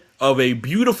trend of a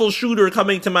beautiful shooter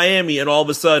coming to Miami and all of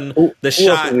a sudden the shot. Who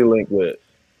else did you link with?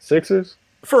 Sixers?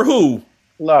 For who?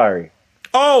 Lowry.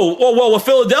 Oh, well,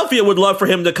 Philadelphia would love for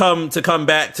him to come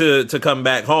back to come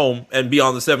back home and be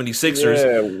on the 76ers.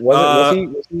 Yeah,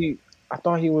 was he I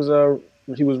thought he was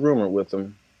rumored with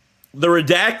them. The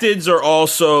redacteds are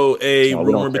also a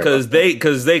rumor because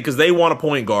they want a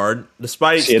point guard,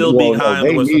 despite still being high in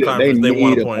the Western Conference. They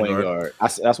want a point guard.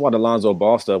 That's why the Lonzo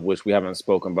Ball stuff, which we haven't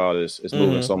spoken about, is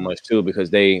moving so much too, because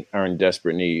they are in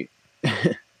desperate need.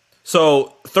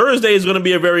 So Thursday is going to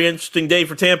be a very interesting day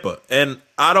for Tampa, and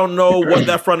I don't know what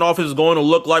that front office is going to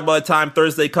look like by the time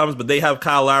Thursday comes. But they have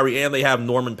Kyle Lowry and they have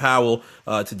Norman Powell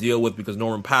to deal with, because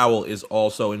Norman Powell is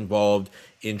also involved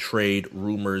in trade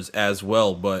rumors as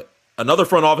well. But another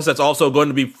front office that's also going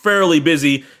to be fairly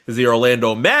busy is the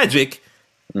Orlando Magic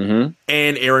and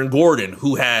Aaron Gordon,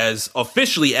 who has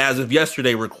officially, as of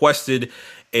yesterday, requested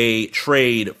a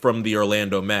trade from the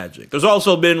Orlando Magic. There's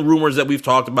also been rumors that we've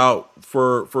talked about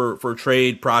for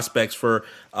trade prospects for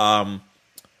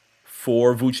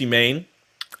Vucci Main,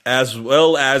 as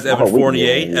well as Evan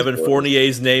Fournier. Evan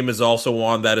Fournier's name is also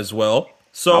on that as well.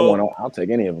 So I'll take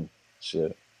any of them.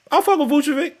 Shit, I'll fuck with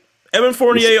Vucevic. Evan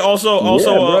Fournier also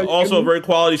a very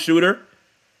quality shooter.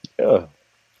 Yeah.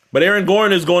 But Aaron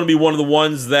Gordon is going to be one of the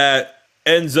ones that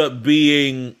ends up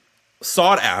being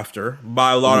sought after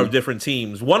by a lot of different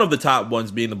teams. One of the top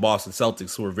ones being the Boston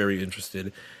Celtics, who are very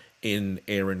interested in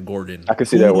Aaron Gordon. I can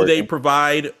see that Who do working. they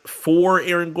provide for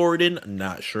Aaron Gordon?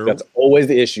 Not sure. That's always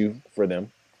the issue for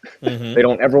them. They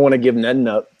don't ever want to give nothing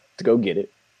up to go get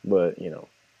it, but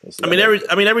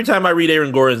every time I read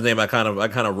Aaron Gordon's name, I kind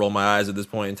of roll my eyes at this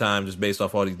point in time, just based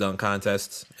off all these dunk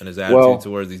contests and his attitude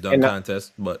towards these dunk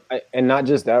contests. But and not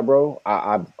just that, bro.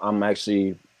 I'm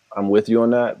with you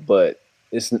on that, but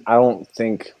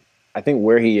I think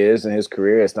where he is in his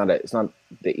career, it's not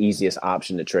the easiest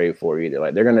option to trade for either.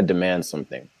 Like, they're going to demand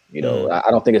something. I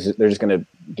don't think they're just going to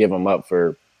give him up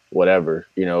for whatever,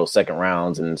 second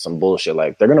rounds and some bullshit.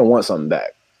 Like, they're going to want something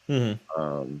back.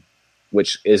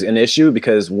 Which is an issue,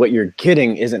 because what you're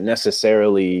getting isn't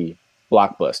necessarily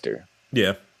blockbuster.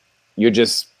 Yeah. You're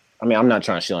just, I'm not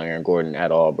trying to shit on Aaron Gordon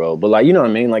at all, bro. But, like, you know what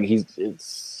I mean? Like,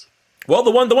 well,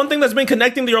 the one thing that's been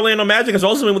connecting the Orlando Magic has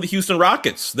also been with the Houston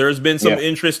Rockets. There's been some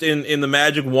interest in the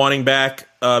Magic wanting back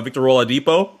Victor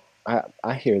Oladipo.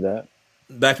 I hear that.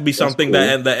 That could be something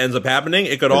that ends up happening.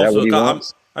 It could also.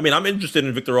 I'm interested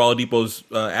in Victor Oladipo's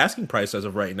asking price as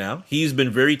of right now. He's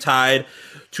been very tied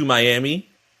to Miami.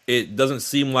 It doesn't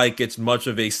seem like it's much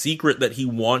of a secret that he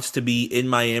wants to be in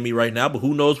Miami right now. But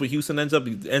who knows what Houston ends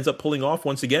up pulling off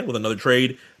once again with another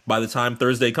trade by the time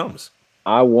Thursday comes.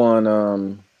 I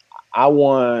want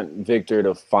Victor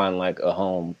to find like a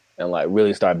home and like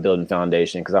really start building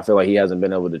foundation, because I feel like he hasn't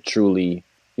been able to truly,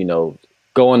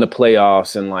 go in the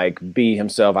playoffs and like be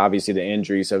himself. Obviously, the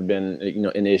injuries have been,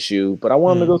 an issue, but I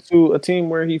want him to go to a team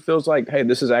where he feels like, hey,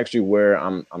 this is actually where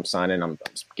I'm signing. I'm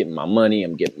getting my money.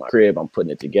 I'm getting my crib. I'm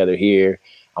putting it together here.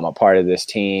 I'm a part of this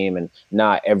team, and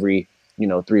not every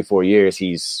 3-4 years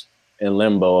he's in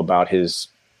limbo about his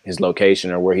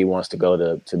location or where he wants to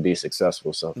go to be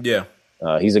successful. So yeah.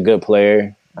 He's a good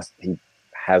player. He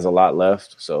has a lot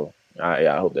left, so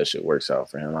I hope that shit works out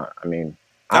for him.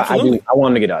 Absolutely. I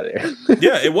want him to get out of there.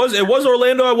 Yeah, it was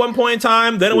Orlando at one point in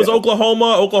time. Then it was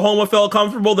Oklahoma. Oklahoma felt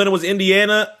comfortable. Then it was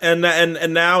Indiana, and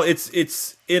now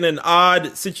it's in an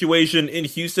odd situation in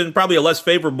Houston, probably a less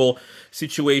favorable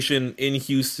situation in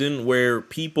Houston, where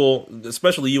people,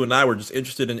 especially you and I, were just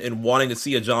interested in wanting to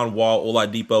see a John Wall,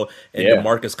 Oladipo, and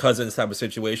DeMarcus Cousins type of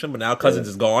situation. But now Cousins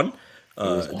is gone.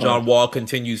 John Wall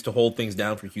continues to hold things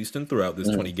down for Houston throughout this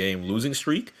 20-game losing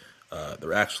streak.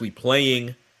 They're actually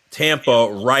playing Tampa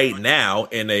right now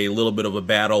in a little bit of a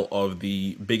battle of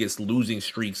the biggest losing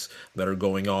streaks that are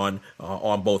going on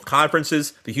both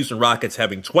conferences. The Houston Rockets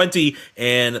having 20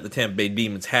 and the Tampa Bay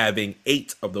Demons having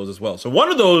 8 of those as well. So one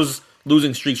of those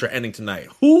losing streaks are ending tonight.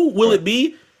 Who will it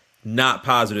be? Not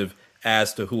positive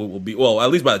as to who it will be. Well, at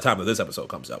least by the time that this episode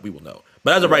comes out, we will know.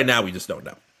 But as of right now, we just don't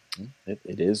know.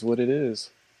 It is what it is.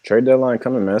 Trade deadline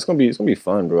coming, man. It's gonna be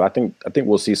fun, bro. I think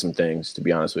we'll see some things, to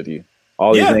be honest with you.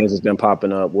 All these things that's been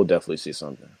popping up, we'll definitely see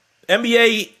something.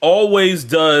 NBA always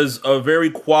does a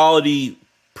very quality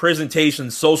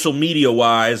presentation, social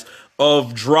media-wise,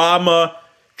 of drama,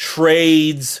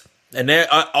 trades, and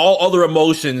all other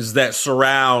emotions that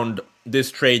surround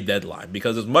this trade deadline.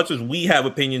 Because as much as we have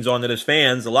opinions on it as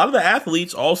fans, a lot of the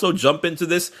athletes also jump into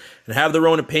this and have their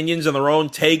own opinions and their own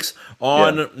takes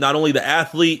on not only the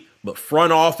athlete, but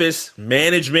front office,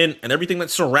 management, and everything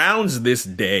that surrounds this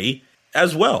day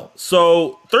as well.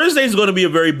 So Thursday is going to be a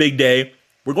very big day.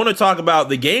 We're going to talk about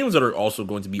the games that are also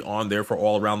going to be on there for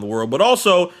all around the world, but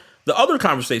also the other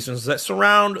conversations that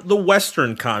surround the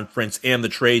Western Conference and the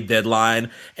trade deadline.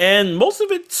 And most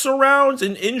of it surrounds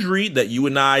an injury that you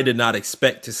and I did not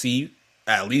expect to see,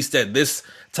 at least at this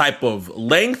type of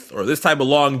length or this type of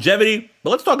longevity. But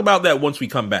let's talk about that once we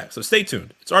come back. So stay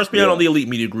tuned. It's RSPN on the Elite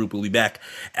Media Group. We'll be back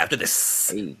after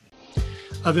this.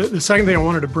 The second thing I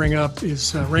wanted to bring up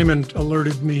is Raymond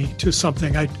alerted me to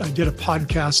something. I did a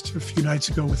podcast a few nights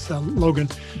ago with Logan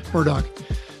Murdoch,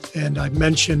 and I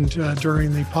mentioned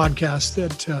during the podcast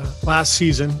that last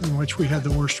season, in which we had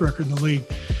the worst record in the league,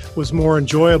 was more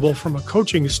enjoyable from a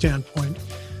coaching standpoint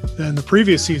than the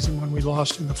previous season when we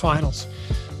lost in the finals.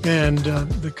 And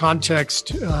the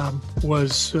context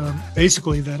was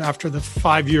basically that after the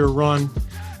 5-year run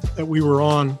that we were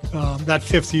on, that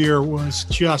 5th year was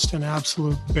just an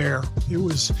absolute bear. It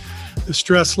was the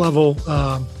stress level,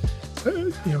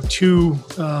 2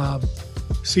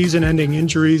 season-ending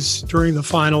injuries during the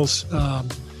finals.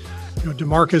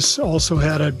 DeMarcus also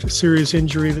had a serious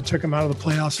injury that took him out of the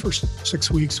playoffs for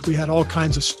 6 weeks. We had all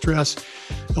kinds of stress.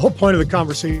 The whole point of the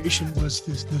conversation was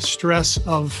the stress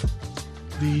of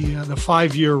the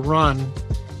 5-year run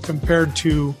compared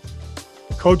to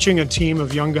coaching a team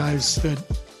of young guys that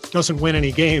doesn't win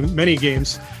many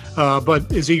games, but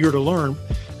is eager to learn.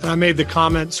 And I made the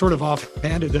comment sort of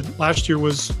offhanded that last year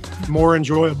was more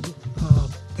enjoyable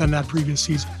than that previous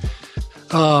season.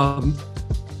 And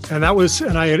that was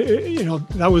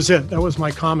it. That was my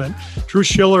comment. Drew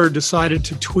Schiller decided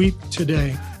to tweet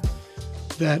today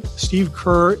that Steve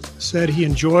Kerr said he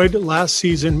enjoyed last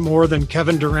season more than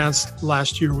Kevin Durant's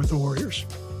last year with the Warriors.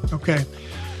 Okay.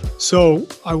 So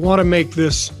I want to make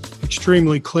this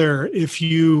extremely clear. If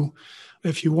you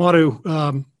want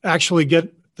to actually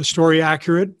get the story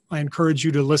accurate, I encourage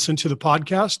you to listen to the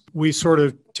podcast. We sort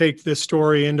of take this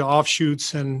story into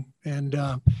offshoots and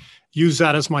use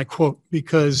that as my quote,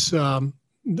 because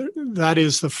that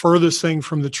is the furthest thing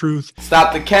from the truth.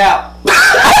 Stop the cap.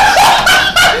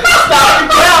 Stop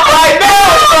the cap right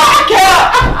now. Stop the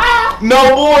cap.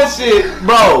 No bullshit,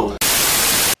 bro.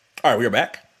 All right, we are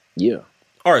back. Yeah.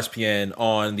 RSPN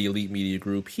on the Elite Media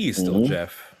Group. He is still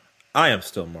Jeff. I am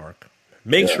still Mark.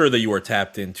 Make sure that you are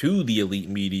tapped into the Elite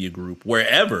Media Group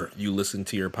wherever you listen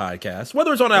to your podcast,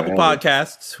 whether it's on Apple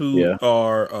Podcasts, who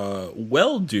are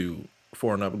well due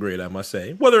for an upgrade, I must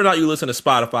say. Whether or not you listen to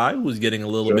Spotify, who's getting a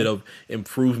little bit of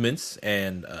improvements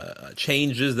and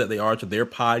changes that they are to their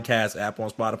podcast app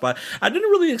on Spotify. I didn't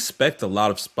really expect a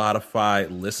lot of Spotify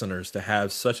listeners to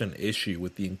have such an issue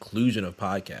with the inclusion of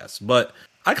podcasts, but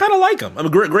I kind of like them. I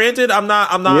mean, granted, I'm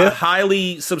not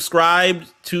highly subscribed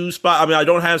to Spotify. I mean, I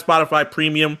don't have Spotify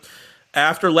Premium.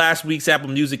 After last week's Apple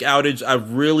Music outage,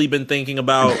 I've really been thinking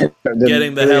about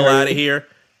getting the hell out of here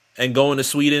and going to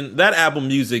Sweden. That Apple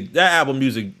Music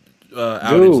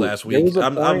outage last week.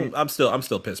 I'm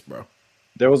still pissed, bro.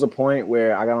 There was a point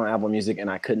where I got on Apple Music and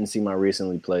I couldn't see my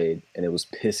recently played, and it was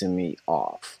pissing me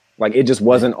off. Like, it just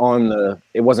wasn't on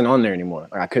there anymore.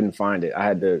 Like, I couldn't find it. I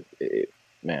had to,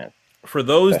 man. For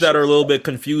those that are a little bit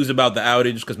confused about the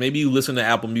outage, because maybe you listen to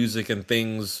Apple Music and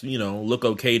things, look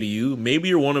okay to you. Maybe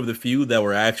you're one of the few that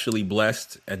were actually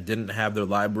blessed and didn't have their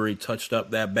library touched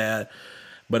up that bad.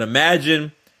 But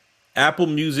imagine Apple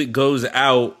Music goes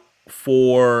out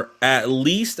for at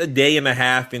least a day and a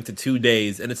half into 2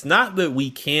 days. And it's not that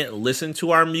we can't listen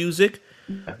to our music,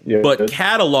 but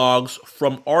catalogs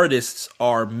from artists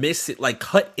are missing, like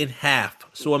cut in half.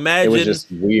 So imagine. It was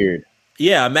just weird.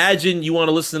 Yeah, imagine you want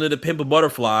to listen to The Pimp a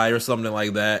Butterfly or something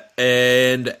like that,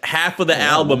 and half of the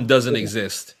album doesn't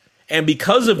exist. And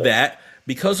because of that,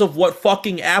 because of what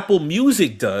fucking Apple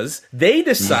Music does, they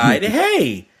decide,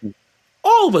 hey,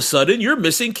 all of a sudden you're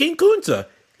missing King Kunta.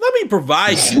 Let me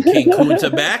provide you King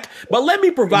Kunta back, but let me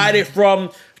provide it from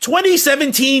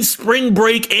 2017 Spring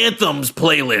Break Anthems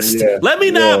playlist. Yeah, let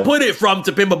me not put it from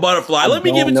To Pimp a Butterfly. Let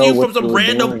me give it to you from some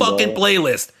random fucking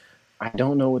playlist. I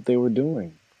don't know what they were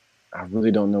doing. I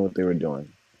really don't know what they were doing.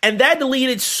 And that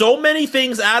deleted so many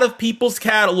things out of people's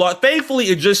catalog. Thankfully,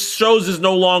 it just shows is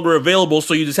no longer available,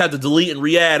 so you just have to delete and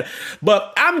re-add.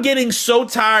 But I'm getting so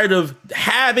tired of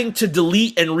having to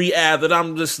delete and re-add that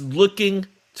I'm just looking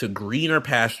to greener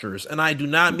pastures. And I do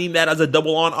not mean that as a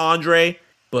double on Andre,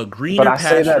 but greener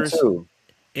pastures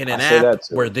in an app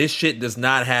where this shit does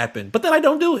not happen. But then I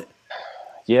don't do it.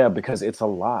 Yeah, because it's a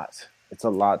lot. It's a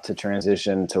lot to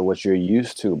transition to what you're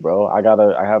used to, bro. I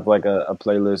have like a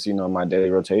playlist, you know, my daily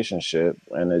rotation shit,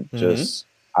 and it just,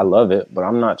 I love it, but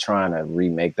I'm not trying to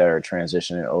remake that or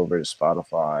transition it over to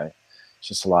Spotify. It's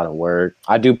just a lot of work.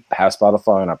 I do have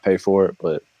Spotify and I pay for it,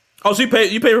 but. Oh, so you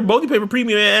pay for both? You pay for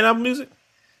premium and Apple Music?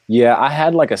 Yeah, I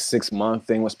had like a 6-month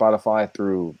thing with Spotify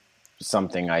through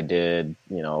something I did,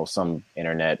 you know, some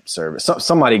internet service.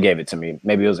 Somebody gave it to me.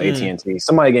 Maybe it was AT&T.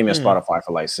 Somebody gave me a Spotify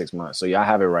for like 6 months. So yeah, I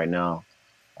have it right now,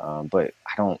 but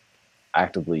I don't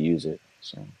actively use it.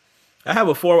 So I had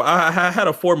a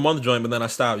 4-month joint, but then I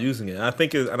stopped using it. I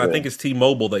think it's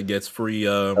T-Mobile that gets free.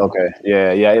 Okay,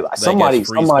 yeah. Somebody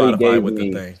gave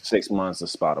me 6 months of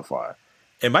Spotify.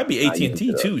 It might be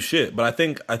AT&T too. Shit, but I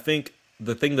think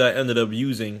the thing that I ended up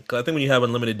using, because I think when you have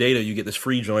unlimited data, you get this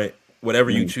free joint. Whatever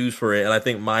you choose for it, and I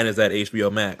think mine is at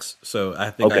HBO Max. So I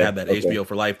think I have that HBO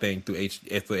for life thing through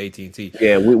AT&T.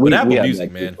 Yeah, we Apple have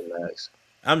Music, man.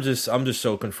 I'm just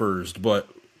so confused. But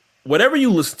whatever you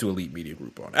listen to Elite Media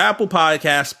Group on, Apple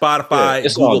Podcasts, Spotify,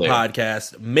 Google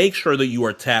Podcasts, make sure that you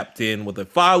are tapped in with a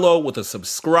follow, with a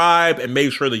subscribe, and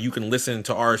make sure that you can listen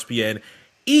to RSPN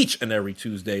each and every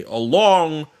Tuesday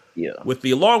along with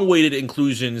the long-awaited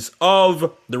inclusions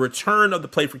of the return of the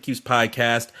Play for Keeps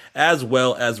podcast, as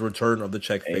well as the return of the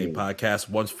Check Fade podcast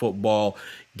once football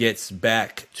gets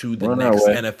back to the next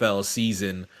NFL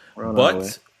season.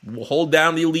 But we'll hold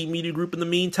down the Elite Media Group in the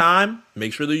meantime.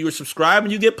 Make sure that you are subscribed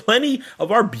and you get plenty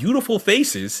of our beautiful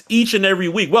faces each and every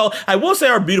week. Well, I will say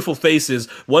our beautiful faces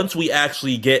once we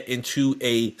actually get into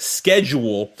a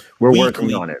schedule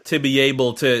working on it to be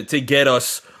able to get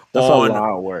us That's on a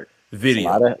lot of work. Video.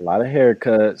 A lot of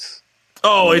haircuts.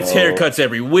 Oh, it's haircuts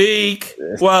every week.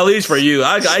 Well, at least for you,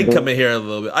 I can come in here a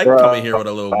little bit. I can come in here with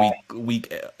a little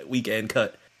weekend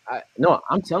cut. No,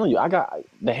 I'm telling you, I got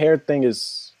the hair thing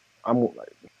is. I'm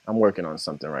working on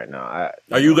something right now.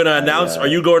 Are you going to announce? Are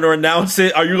you going to announce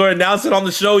it? Are you going to announce it on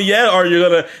the show yet? Or are you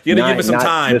going to give me some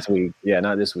time? This week,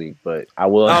 not this week, but I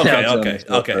will. Okay.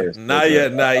 Not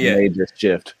yet. Major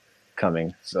shift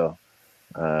coming. So,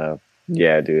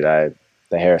 yeah, dude,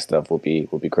 the hair stuff will be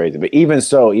crazy. But even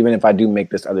so, even if I do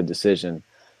make this other decision,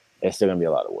 it's still gonna be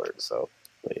a lot of work. So,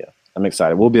 but yeah, I'm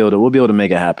excited. We'll be able to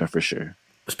make it happen for sure.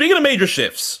 Speaking of major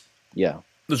shifts,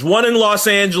 there's one in Los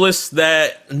Angeles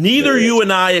that neither you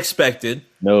and I expected.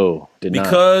 No, did not.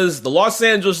 Because the Los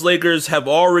Angeles Lakers have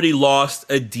already lost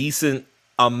a decent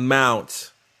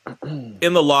amount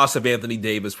in the loss of Anthony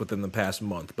Davis within the past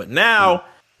month. But now,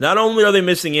 not only are they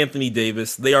missing Anthony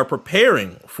Davis, they are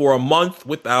preparing for a month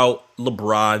without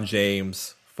LeBron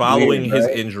James following his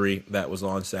injury that was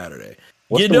on Saturday.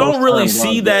 You don't really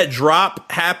see that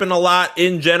drop happen a lot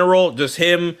in general, just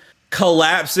him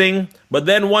collapsing. But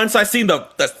then once I seen the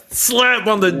slap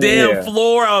on the damn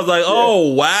floor, I was like,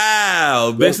 oh,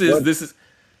 wow. This is.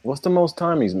 What's the most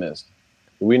time he's missed?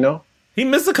 Do we know? He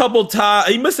missed a couple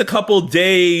He missed a couple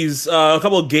days, a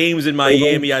couple of games in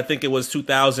Miami. I think it was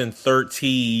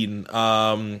 2013.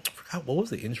 I forgot what was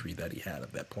the injury that he had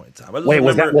at that point in time. Wait,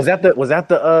 was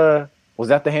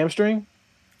that the hamstring?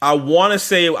 I want to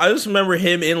say I just remember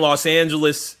him in Los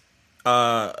Angeles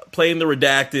playing the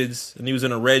Redacteds, and he was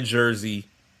in a red jersey.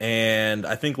 And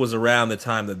I think it was around the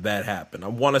time that happened. I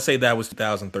want to say that was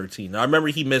 2013. I remember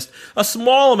he missed a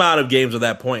small amount of games at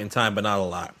that point in time, but not a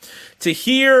lot. To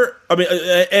hear,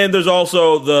 and there's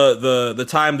also the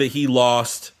time that he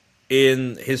lost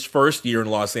in his first year in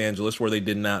Los Angeles where they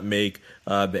did not make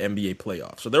the NBA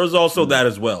playoffs. So there was also that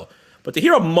as well. But to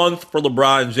hear a month for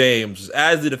LeBron James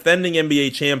as the defending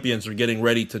NBA champions are getting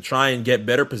ready to try and get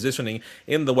better positioning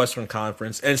in the Western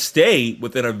Conference and stay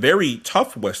within a very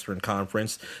tough Western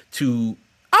Conference to,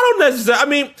 I don't necessarily, I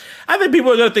mean, I think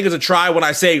people are going to think it's a try when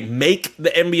I say make the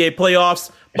NBA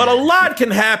playoffs, but a lot can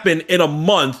happen in a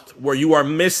month where you are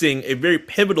missing a very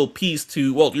pivotal piece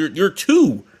to, well, you're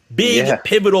two big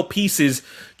pivotal pieces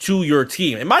to your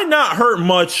team. It might not hurt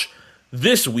much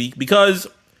this week because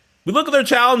we look at their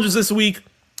challenges this week.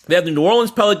 They have the New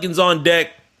Orleans Pelicans on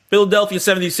deck. Philadelphia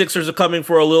 76ers are coming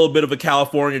for a little bit of a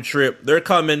California trip. They're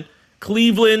coming.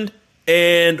 Cleveland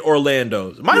and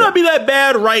Orlando. It might not be that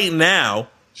bad right now.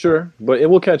 Sure, but it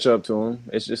will catch up to them.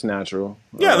 It's just natural.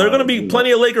 Yeah, there are going to be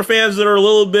plenty of Laker fans that are a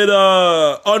little bit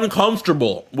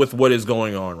uncomfortable with what is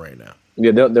going on right now.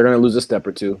 Yeah, they're going to lose a step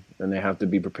or two, and they have to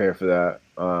be prepared for that.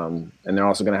 And they're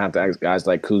also going to have to ask guys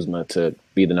like Kuzma to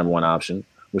be the number one option,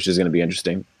 which is going to be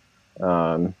interesting.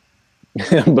 But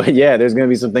yeah, there's going to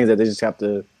be some things that they just have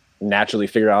to naturally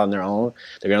figure out on their own.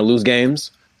 They're going to lose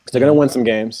games. They're going to win some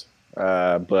games,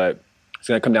 but it's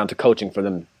going to come down to coaching for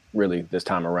them really this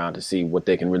time around to see what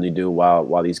they can really do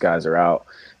while these guys are out.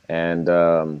 And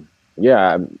I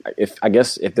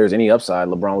guess if there's any upside,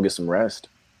 LeBron will get some rest.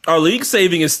 Our league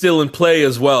saving is still in play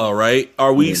as well, right?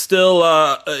 Are we still?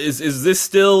 Is this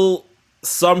still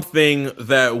something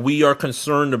that we are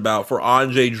concerned about for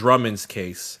Andre Drummond's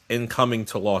case in coming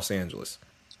to Los Angeles?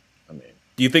 I mean,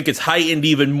 do you think it's heightened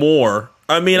even more?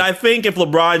 I mean, I think if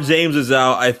LeBron James is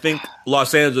out, I think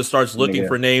Los Angeles starts looking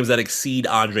for names that exceed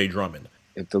Andre Drummond.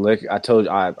 If the Lakers,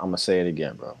 I'm gonna say it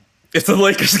again, bro. If the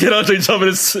Lakers get Andre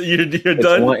Drummond, you're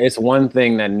done. It's one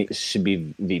thing that should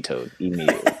be vetoed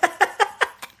immediately.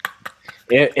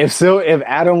 If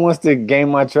Adam wants to gain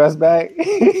my trust back,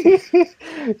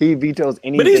 he vetoes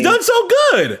anything. But he's done so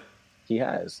good. He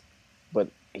has, but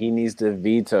he needs to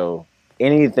veto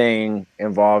anything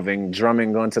involving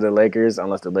Drummond going to the Lakers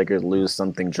unless the Lakers lose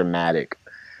something dramatic.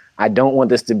 I don't want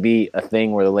this to be a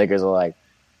thing where the Lakers are like,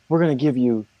 we're going to give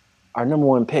you our number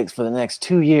one picks for the next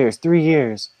 2 years, 3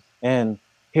 years, and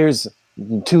here's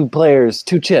 2 players,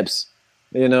 2 chips.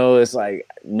 You know, it's like,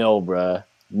 no, bruh.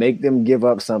 Make them give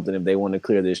up something if they want to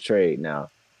clear this trade. Now,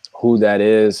 who that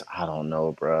is, I don't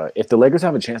know, bruh. If the Lakers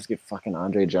have a chance to get fucking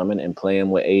Andre Drummond and play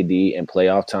him with AD in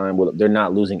playoff time, well, they're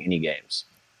not losing any games.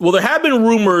 Well, there have been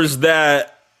rumors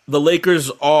that the Lakers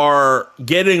are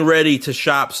getting ready to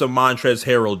shop some Montrezl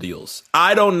Harrell deals.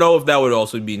 I don't know if that would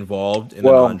also be involved in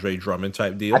an Andre Drummond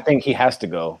type deal. I think he has to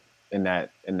go in that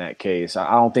case.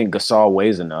 I don't think Gasol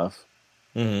weighs enough.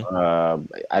 Mm-hmm.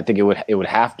 I think it would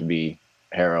have to be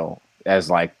Harrell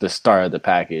as like the start of the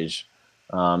package.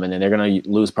 And then they're going to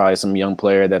lose probably some young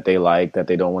player that they like, that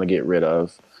they don't want to get rid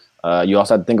of. You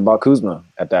also have to think about Kuzma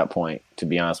at that point, to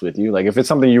be honest with you. Like if it's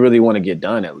something you really want to get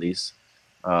done at least.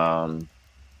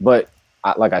 But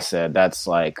like I said, that's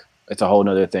like, it's a whole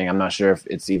nother thing. I'm not sure if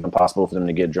it's even possible for them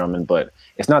to get Drummond, but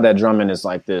it's not that Drummond is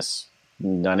like this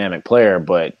dynamic player,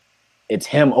 but it's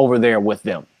him over there with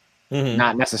them,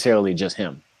 not necessarily just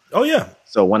him. Oh yeah.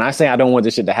 So when I say I don't want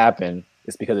this shit to happen,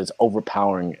 it's because it's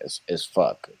overpowering as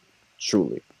fuck,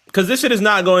 truly. Because this shit is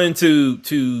not going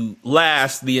to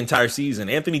last the entire season.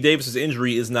 Anthony Davis's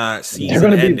injury is not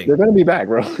season ending. They're going to be back,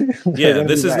 bro. Yeah,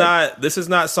 this is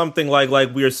not something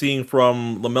like we are seeing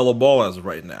from LaMelo Ball as of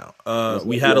right now.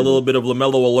 We had a little bit of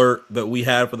LaMelo alert that we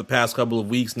had for the past couple of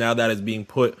weeks. Now that is being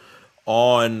put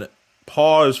on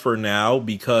pause for now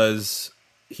because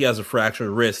he has a fractured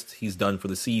wrist. He's done for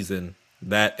the season.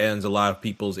 That ends a lot of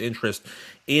people's interest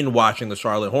in watching the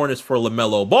Charlotte Hornets for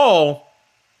LaMelo Ball,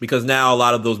 because now a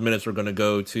lot of those minutes are going to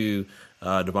go to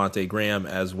Devontae Graham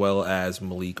as well as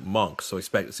Malik Monk. So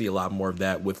expect to see a lot more of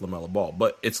that with LaMelo Ball.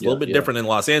 But it's a little bit different in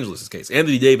Los Angeles' case.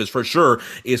 Anthony Davis for sure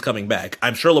is coming back.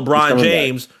 I'm sure LeBron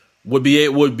James would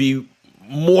be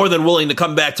more than willing to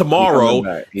come back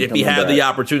tomorrow if he had the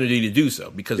opportunity to do so,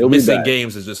 because missing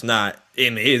games is just not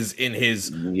in his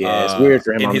it's weird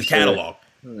for him in his catalog.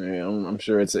 Yeah, I'm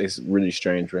sure it's really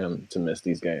strange for him to miss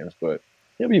these games, but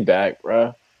he'll be back,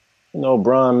 bro. You know,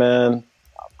 Bron, man.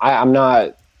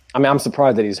 I'm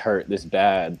surprised that he's hurt this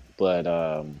bad, but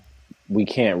I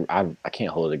can't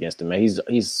hold it against him, man.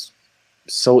 He's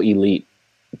so elite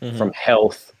from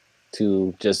health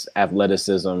to just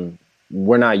athleticism.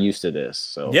 We're not used to this,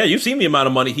 so yeah. You've seen the amount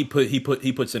of money he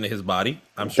puts into his body.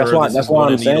 I'm sure that's why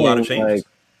I'm saying, a lot of changes.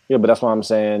 Yeah, but that's why I'm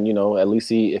saying, you know, at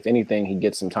least if anything, he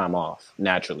gets some time off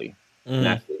naturally.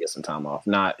 Naturally get some time off.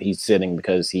 Not he's sitting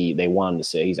because they want him to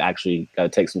sit. He's actually got to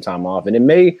take some time off, and it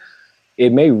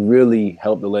may really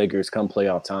help the Lakers come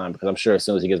playoff time, because I'm sure as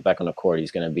soon as he gets back on the court,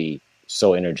 he's going to be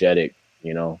so energetic,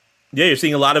 you know. Yeah, you're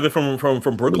seeing a lot of it from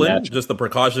Brooklyn. Natural. Just the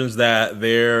precautions that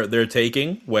they're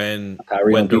taking when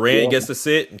Kyrie on Durant PTO. gets to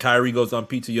sit and Kyrie goes on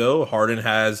PTO. Harden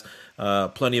has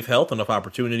plenty of health, enough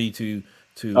opportunity to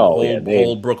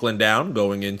hold Brooklyn down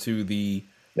going into the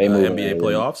NBA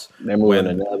playoffs. They're moving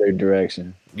another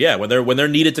direction. Yeah, when they're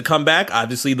needed to come back,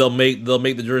 obviously they'll make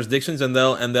the jurisdictions and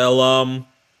they'll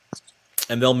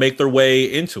make their way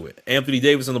into it. Anthony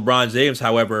Davis and LeBron James,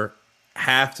 however,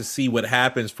 have to see what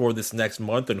happens for this next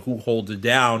month and who holds it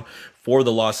down for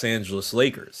the Los Angeles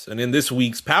Lakers. And in this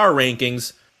week's power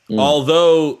rankings,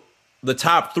 although the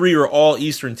top 3 are all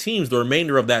Eastern teams, the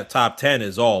remainder of that top 10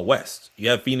 is all West. You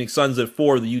have Phoenix Suns at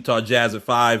 4, the Utah Jazz at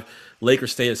 5,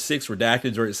 Lakers stay at 6,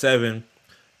 Redacteds are at 7,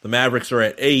 the Mavericks are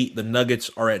at 8, the Nuggets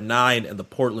are at 9, and the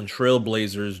Portland Trail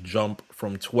Blazers jump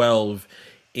from 12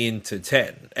 into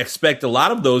 10. Expect a lot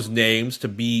of those names to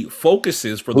be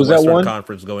focuses for the Western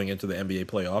Conference going into the NBA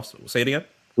playoffs. Say it again.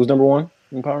 Who's number 1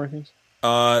 in power rankings?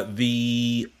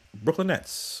 The Brooklyn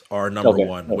Nets are number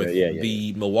 1 with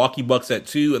the Milwaukee Bucks at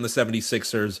 2 and the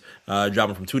 76ers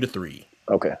dropping from 2 to 3.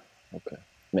 Okay.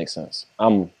 Makes sense.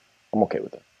 I'm okay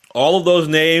with that. All of those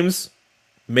names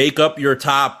make up your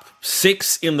top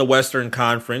 6 in the Western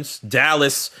Conference.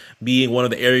 Dallas being one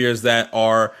of the areas that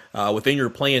are within your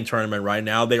play-in tournament right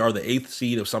now. They are the 8th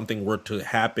seed if something were to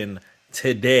happen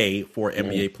today for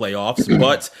NBA playoffs.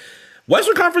 But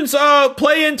Western Conference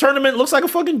play-in tournament looks like a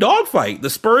fucking dogfight. The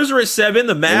Spurs are at 7.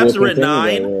 The Mavs are at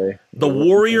 9. The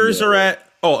Warriors are at...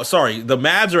 Oh, sorry. The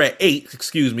Mavs are at 8.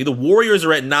 Excuse me. The Warriors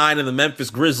are at 9, and the Memphis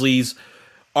Grizzlies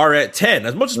are at 10.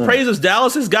 As much as praise as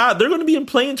Dallas has got, they're going to be in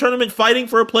play-in tournament fighting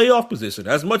for a playoff position.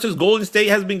 As much as Golden State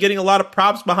has been getting a lot of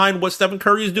props behind what Stephen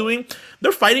Curry is doing,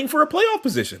 they're fighting for a playoff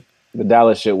position. The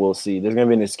Dallas shit, we'll see. There's going to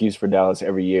be an excuse for Dallas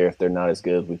every year if they're not as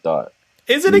good as we thought.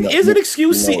 Is it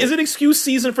excuse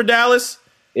season for Dallas?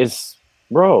 It's,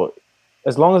 bro,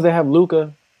 as long as they have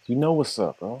Luka, you know what's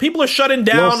up, bro. People are shutting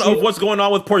down of what's going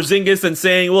on with Porzingis and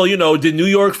saying, well, did New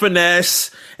York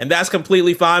finesse? And that's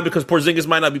completely fine because Porzingis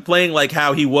might not be playing like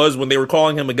how he was when they were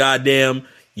calling him a goddamn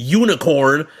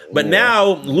unicorn. But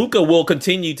now Luka will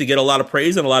continue to get a lot of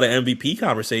praise and a lot of MVP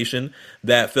conversation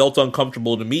that felt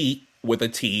uncomfortable to me with a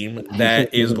team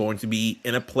that is going to be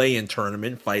in a play-in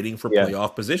tournament fighting for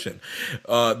playoff position.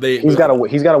 He's got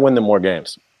to win them more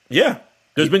games. Yeah.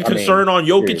 There's been concern on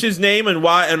Jokic's name and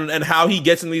why and how he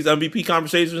gets in these MVP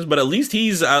conversations, but at least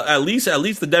he's at least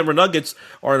the Denver Nuggets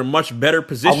are in a much better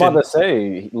position. I'm about to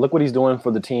say, look what he's doing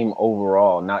for the team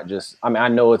overall. Not just, I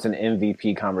know it's an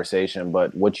MVP conversation,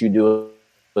 but what you do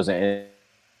as an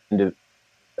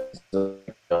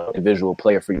individual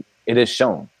player for you, it is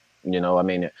shown.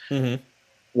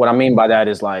 What I mean by that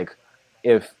is like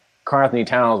if Karl-Anthony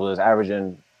Towns was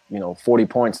averaging 40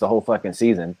 points the whole fucking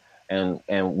season. And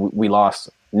we lost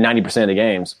 90% of the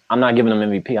games, I'm not giving him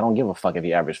MVP. I don't give a fuck if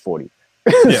he averaged 40.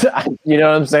 Yeah. You know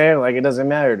what I'm saying? Like, it doesn't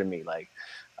matter to me. Like,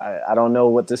 I don't know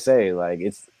what to say. Like,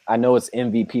 I know it's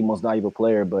MVP, most valuable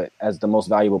player, but as the most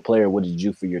valuable player, what did you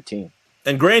do for your team?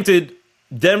 And granted,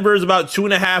 Denver is about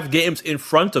 2.5 games in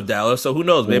front of Dallas, so who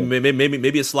knows?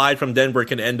 Maybe a slide from Denver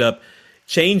can end up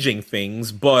changing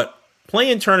things, but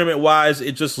play-in tournament-wise,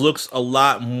 it just looks a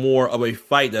lot more of a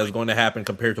fight that is going to happen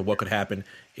compared to what could happen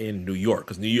in New York.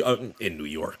 Because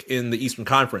in the Eastern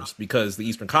Conference, because the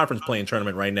Eastern Conference play-in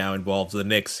tournament right now involves the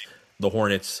Knicks, the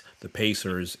Hornets, the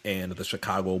Pacers, and the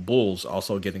Chicago Bulls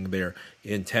also getting there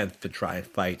in 10th to try and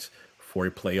fight for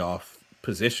a playoff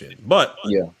position. But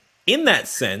in that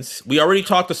sense, we already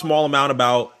talked a small amount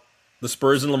about the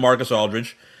Spurs and LaMarcus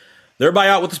Aldridge. Their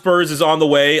buyout with the Spurs is on the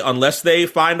way unless they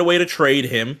find a way to trade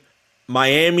him.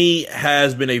 Miami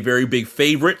has been a very big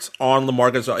favorite on in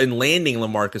landing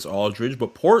LaMarcus Aldridge,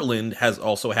 but Portland has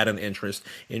also had an interest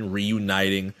in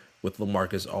reuniting with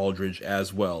LaMarcus Aldridge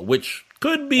as well, which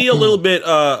could be a little bit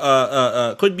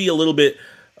of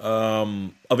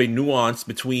a nuance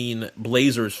between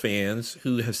Blazers fans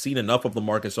who have seen enough of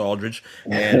LaMarcus Aldridge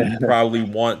and probably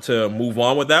want to move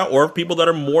on with that, or people that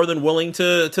are more than willing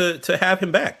to have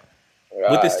him back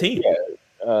with this team.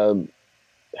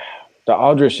 The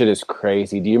Aldridge shit is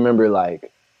crazy. Do you remember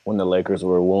like when the Lakers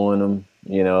were wooing him,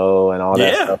 and all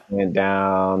that stuff went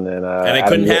down, and it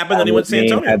couldn't happen, and he went to San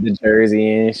Antonio, had the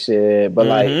jersey and shit. But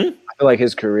like, I feel like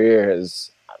his career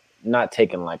has not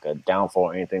taken like a downfall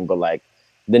or anything, but like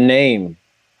the name,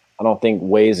 I don't think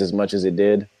weighs as much as it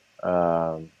did.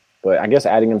 But I guess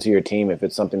adding him to your team, if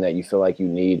it's something that you feel like you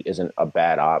need, isn't a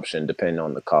bad option, depending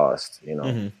on the cost.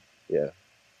 Yeah.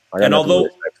 I got nothing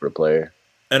respect for a player.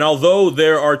 And although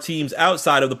there are teams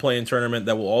outside of the play-in tournament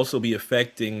that will also be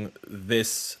affecting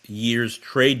this year's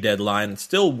trade deadline, it's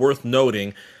still worth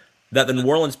noting that the New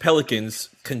Orleans Pelicans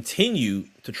continue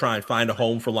to try and find a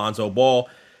home for Lonzo Ball.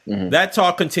 That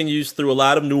talk continues through a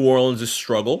lot of New Orleans'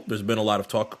 struggle. There's been a lot of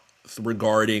talk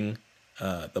regarding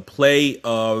the play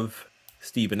of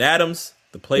Steven Adams,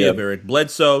 the play of Eric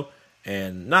Bledsoe,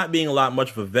 and not being a lot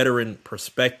much of a veteran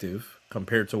perspective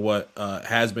compared to what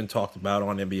has been talked about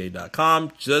on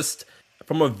NBA.com, just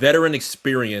from a veteran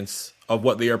experience of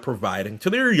what they are providing to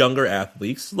their younger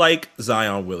athletes, like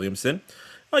Zion Williamson.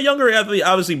 A younger athlete,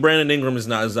 obviously Brandon Ingram is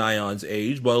not Zion's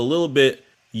age, but a little bit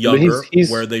younger,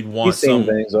 where they'd want some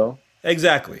things, though.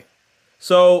 Exactly.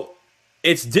 So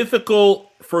it's difficult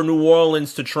for New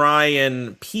Orleans to try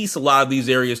and piece a lot of these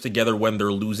areas together when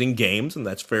they're losing games, and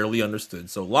that's fairly understood.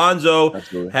 So Lonzo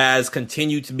has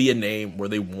continued to be a name where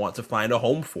they want to find a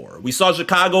home for. We saw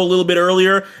Chicago a little bit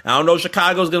earlier. I don't know if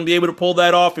Chicago's going to be able to pull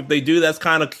that off. If they do, that's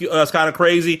kind of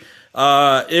crazy.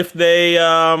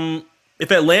 If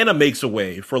Atlanta makes a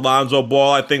way for Lonzo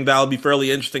Ball, I think that'll be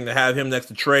fairly interesting to have him next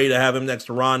to Trey, to have him next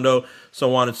to Rondo,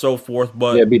 so on and so forth.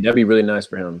 But yeah, that'd be really nice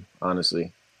for him,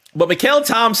 honestly. But Mychal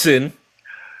Thompson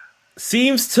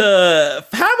seems to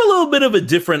have a little bit of a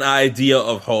different idea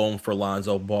of home for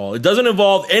Lonzo Ball. It doesn't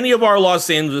involve any of our Los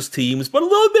Angeles teams, but a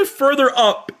little bit further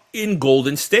up in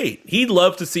Golden State. He'd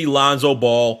love to see Lonzo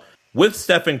Ball with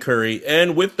Stephen Curry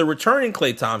and with the returning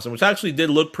Klay Thompson, which actually did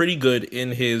look pretty good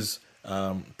in his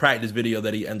practice video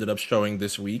that he ended up showing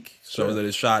this week. So that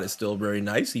his shot is still very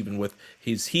nice, even with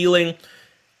his healing.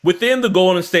 Within the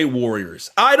Golden State Warriors,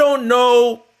 I don't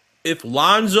know if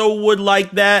Lonzo would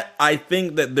like that. I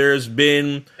think that there's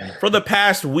been, for the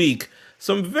past week,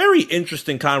 some very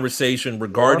interesting conversation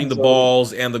regarding the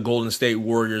Balls and the Golden State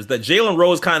Warriors that Jalen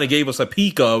Rose kind of gave us a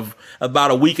peek of about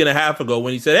a week and a half ago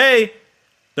when he said, hey,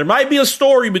 there might be a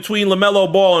story between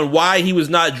LaMelo Ball and why he was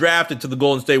not drafted to the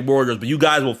Golden State Warriors, but you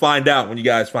guys will find out when you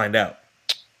guys find out.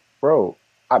 Bro,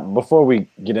 before we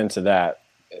get into that,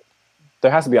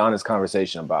 there has to be an honest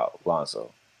conversation about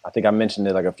Lonzo. I think I mentioned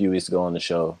it like a few weeks ago on the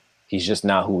show. He's just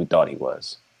not who we thought he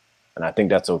was. And I think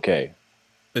that's okay.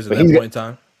 Is it that point in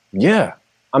time? Yeah.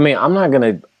 I mean,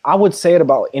 I would say it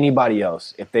about anybody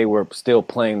else if they were still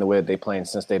playing the way that they're playing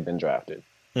since they've been drafted.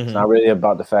 It's not really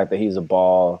about the fact that he's a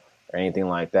ball or anything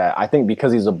like that. I think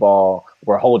because he's a ball,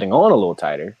 we're holding on a little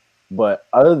tighter. But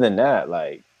other than that,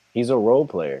 like, he's a role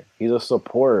player. He's a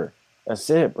supporter. That's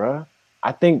it, bro.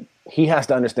 I think he has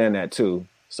to understand that too.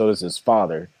 So does his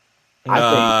father.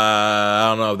 I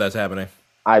don't know if that's happening.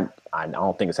 I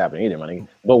don't think it's happening either, money.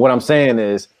 But what I'm saying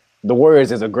is the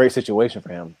Warriors is a great situation for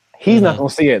him. He's not going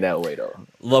to see it that way, though.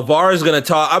 LeVar is going to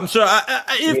talk. I'm sure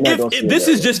if this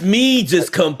is just me,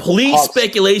 just complete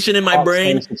speculation in my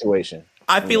brain. Situation.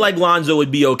 I feel like Lonzo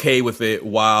would be okay with it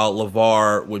while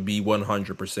LeVar would be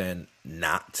 100%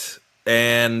 not.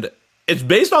 And it's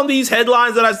based on these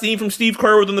headlines that I've seen from Steve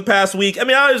Kerr within the past week. I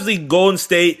mean, obviously, Golden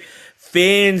State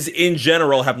fans in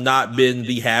general have not been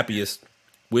the happiest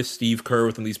with Steve Kerr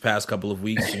within these past couple of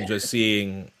weeks, and just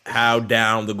seeing how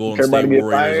down the Golden State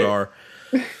Warriors are.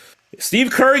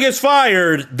 Steve Kerr gets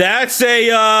fired. That's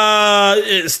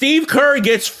Steve Kerr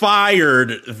gets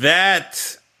fired.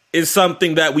 That is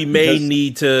something that we may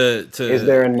need to. Is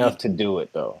there enough to do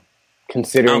it though,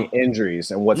 considering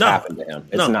injuries and what's happened to him?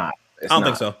 It's not. I don't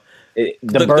think so. The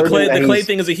Klay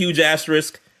thing is a huge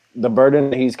asterisk. The burden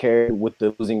that he's carried with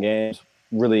the losing games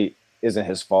really isn't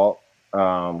his fault.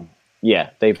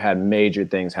 Yeah, they've had major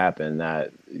things happen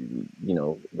that,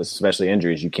 especially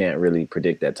injuries, you can't really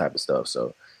predict that type of stuff.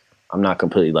 So I'm not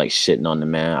completely like shitting on the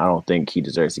man. I don't think he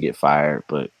deserves to get fired,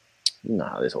 but you know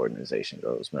how this organization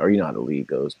goes, man. Or you know how the league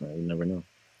goes, man. You never know.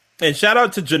 And shout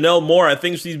out to Janelle Moore. I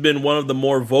think she's been one of the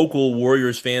more vocal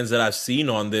Warriors fans that I've seen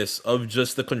on this, of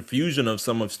just the confusion of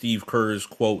some of Steve Kerr's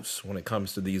quotes when it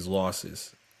comes to these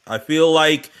losses. I feel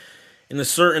like in a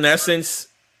certain essence,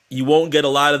 you won't get a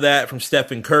lot of that from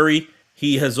Stephen Curry.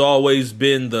 He has always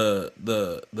been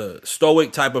the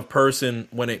stoic type of person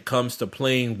when it comes to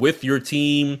playing with your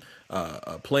team,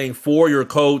 playing for your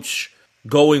coach,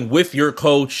 going with your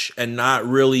coach, and not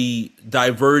really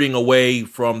diverting away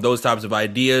from those types of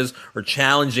ideas or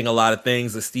challenging a lot of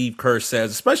things that Steve Kerr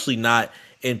says, especially not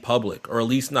in public, or at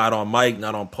least not on mic,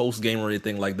 not on post game or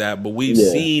anything like that. But we've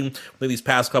seen in these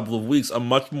past couple of weeks a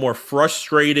much more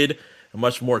frustrated, a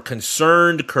much more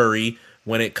concerned Curry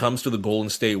when it comes to the Golden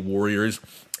State Warriors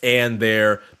and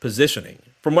their positioning.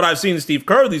 From what I've seen Steve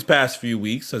Kerr these past few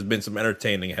weeks, has been some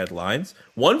entertaining headlines.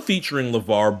 One featuring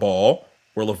LeVar Ball,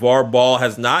 where LeVar Ball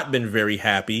has not been very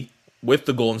happy with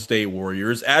the Golden State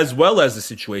Warriors, as well as the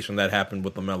situation that happened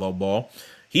with LaMelo Ball.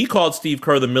 He called Steve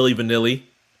Kerr the Milli Vanilli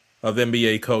of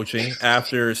NBA coaching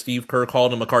after Steve Kerr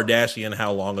called him a Kardashian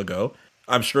how long ago.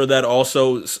 I'm sure that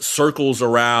also circles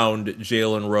around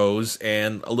Jalen Rose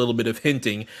and a little bit of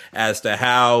hinting as to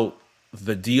how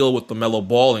the deal with LaMelo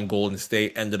Ball in Golden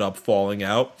State ended up falling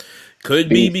out. Could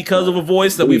be because of a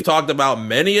voice that we've talked about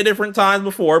many a different times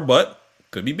before, but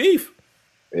could be beef.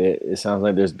 It sounds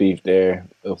like there's beef there.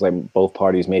 It looks like both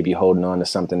parties may be holding on to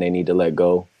something they need to let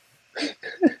go.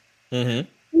 Mm-hmm.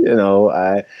 You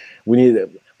know, we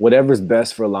need whatever's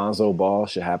best for Lonzo Ball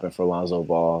should happen for Lonzo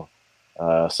Ball.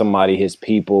 Somebody, his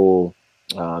people,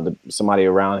 somebody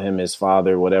around him, his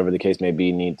father, whatever the case may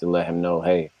be, need to let him know,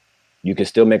 hey, you can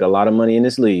still make a lot of money in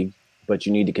this league, but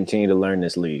you need to continue to learn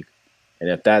this league. And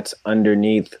if that's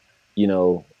underneath, you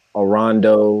know, a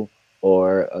Rondo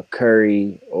or a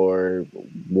Curry or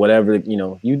whatever, you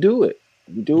know, you do it.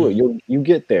 You do it. You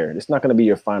get there. It's not going to be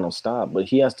your final stop, but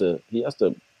he's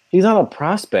not a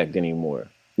prospect anymore.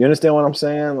 You understand what I'm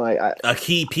saying? Like a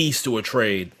key piece to a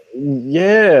trade.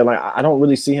 Yeah, like I don't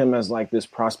really see him as like this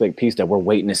prospect piece that we're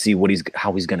waiting to see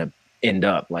how he's going to end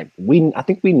up. Like I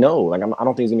think we know. Like I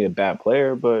don't think he's going to be a bad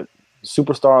player, but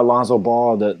superstar Alonzo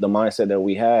Ball, the mindset that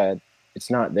we had, it's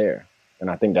not there.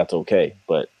 And I think that's okay,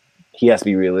 but he has to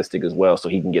be realistic as well so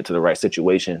he can get to the right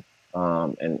situation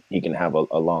and he can have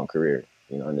a long career,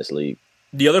 you know, in this league.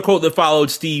 The other quote that followed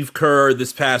Steve Kerr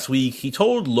this past week, he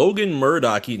told Logan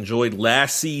Murdoch he enjoyed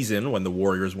last season when the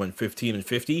Warriors went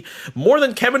 15-50 more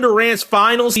than Kevin Durant's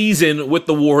final season with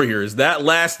the Warriors. That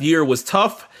last year was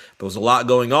tough. There was a lot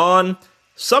going on,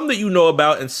 some that you know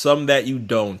about and some that you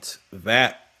don't.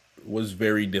 That was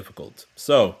very difficult.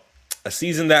 So, a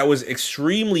season that was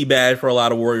extremely bad for a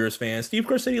lot of Warriors fans. Steve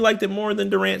Kerr said he liked it more than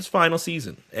Durant's final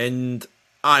season. And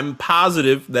I'm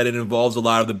positive that it involves a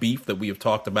lot of the beef that we have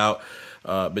talked about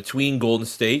between Golden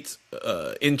State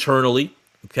internally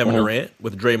with Kevin Durant,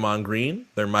 with Draymond Green.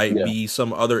 There might be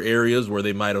some other areas where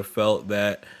they might have felt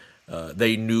that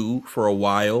they knew for a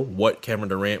while what Kevin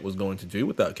Durant was going to do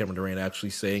without Kevin Durant actually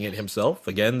saying it himself.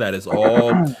 Again, that is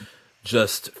all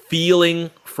just feeling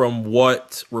from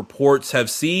what reports have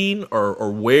seen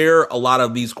or where a lot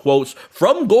of these quotes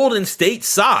from Golden State's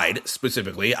side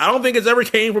specifically. I don't think it's ever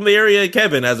came from the area of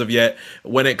Kevin as of yet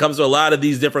when it comes to a lot of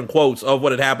these different quotes of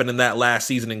what had happened in that last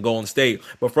season in Golden State.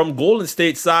 But from Golden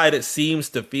State's side, it seems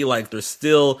to feel like there's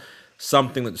still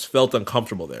something that's felt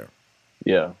uncomfortable there.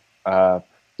 Yeah.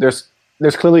 There's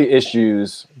clearly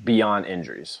issues beyond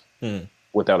injuries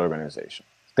with that organization.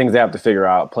 Things they have to figure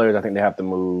out. Players I think they have to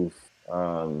move.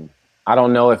 I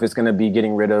don't know if it's going to be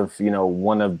getting rid of, you know,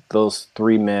 one of those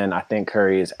three men. I think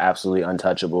Curry is absolutely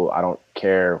untouchable. I don't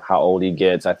care how old he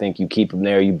gets. I think you keep him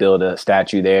there, you build a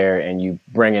statue there, and you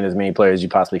bring in as many players as you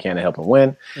possibly can to help him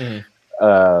win.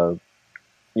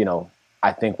 You know,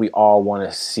 I think we all want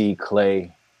to see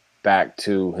Klay back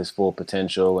to his full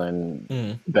potential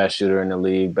and best shooter in the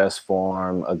league, best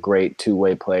form, a great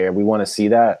two-way player. We want to see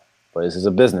that, but this is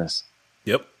a business.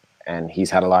 Yep. And he's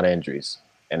had a lot of injuries.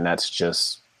 And that's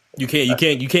just you can't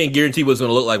guarantee what it's going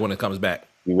to look like when it comes back.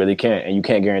 You really can't, and you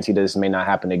can't guarantee that this may not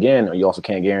happen again, or you also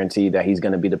can't guarantee that he's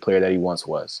going to be the player that he once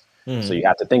was. So you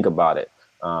have to think about it.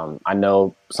 I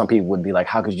know some people would be like,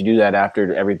 "How could you do that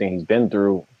after everything he's been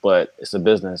through?" But it's a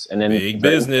business, and then big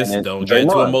business. Don't get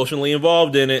too emotionally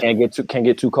involved in it. Can't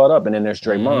get too caught up. And then there's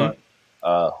Draymond,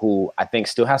 who I think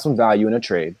still has some value in a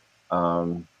trade,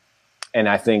 and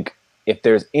I think. If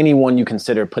there's anyone you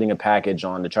consider putting a package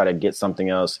on to try to get something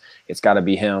else, it's got to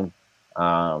be him.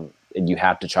 And you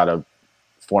have to try to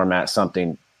format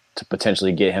something to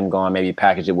potentially get him gone, maybe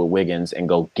package it with Wiggins and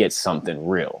go get something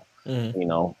real, you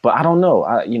know. But I don't know.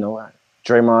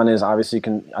 Draymond is obviously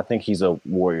I think he's a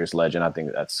Warriors legend. I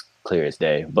think that's clear as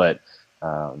day. But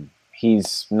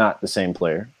he's not the same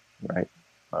player, right?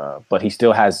 But he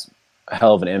still has a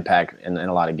hell of an impact in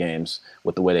a lot of games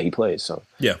with the way that he plays. So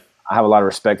yeah. I have a lot of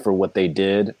respect for what they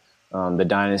did, the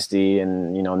dynasty,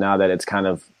 and you know now that it's kind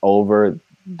of over,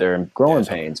 they're in growing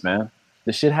pains, man.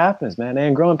 This shit happens, man. They're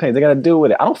in growing pains. They got to deal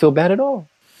with it. I don't feel bad at all,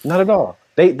 not at all.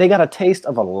 They got a taste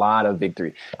of a lot of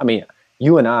victory. I mean,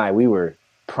 you and I, we were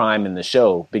priming the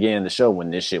show, beginning the show when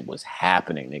this shit was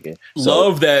happening, nigga.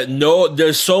 Love that. No,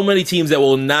 there's so many teams that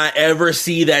will not ever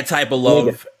see that type of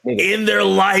love in their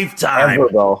lifetime. Ever,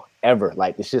 bro. Ever.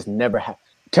 Like this just never happened.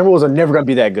 Timberwolves are never gonna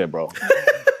be that good, bro.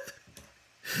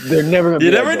 They're never going to be.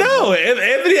 You never know.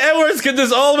 Anthony Edwards could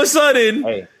just all of a sudden.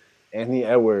 Hey, Anthony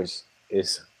Edwards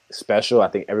is special. I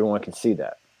think everyone can see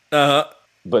that.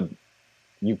 But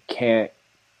you can't.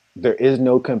 There is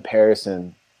no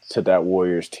comparison to that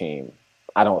Warriors team.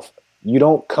 You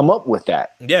don't come up with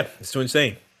that. Yeah, it's too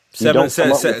insane.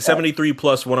 73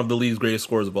 plus one of the league's greatest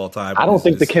scorers of all time. I don't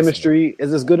think the chemistry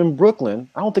is as good in Brooklyn.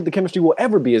 I don't think the chemistry will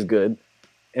ever be as good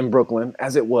in Brooklyn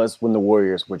as it was when the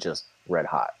Warriors were just red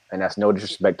hot. And that's no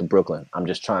disrespect to Brooklyn. I'm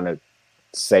just trying to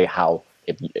say how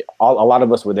a lot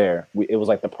of us were there. It was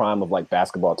like the prime of like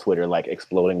basketball Twitter, like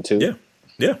exploding too.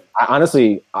 Yeah.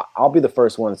 I'll be the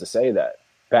first ones to say that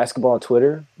basketball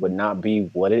Twitter would not be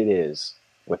what it is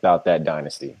without that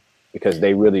dynasty, because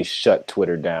they really shut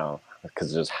Twitter down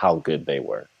because of just how good they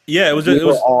were. Yeah, it was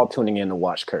all tuning in to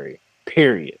watch Curry.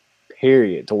 Period.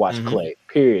 To watch Clay.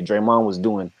 Period. Draymond was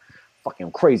doing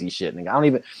fucking crazy shit.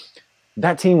 Nigga.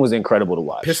 That team was incredible to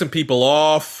watch. Pissing people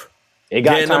off. It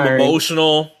got getting tiring. them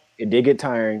emotional. It did get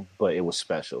tiring, but it was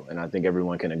special, and I think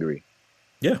everyone can agree.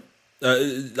 Yeah,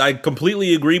 I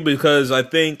completely agree, because I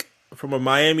think from a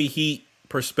Miami Heat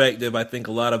perspective, I think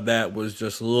a lot of that was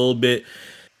just a little bit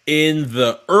in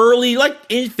the early, like,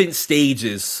 infant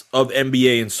stages of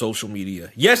NBA and social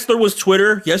media. Yes, there was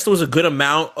Twitter. Yes, there was a good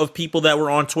amount of people that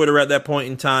were on Twitter at that point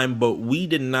in time, but we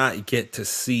did not get to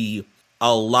see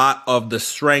a lot of the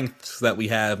strengths that we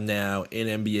have now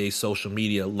in NBA social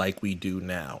media like we do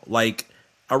now. Like,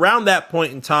 around that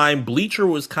point in time, Bleacher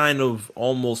was kind of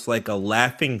almost like a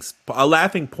laughing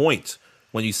point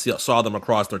when you saw them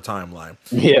across their timeline.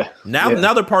 Yeah.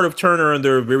 Now they're part of Turner, and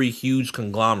they're a very huge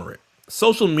conglomerate.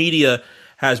 Social media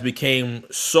has become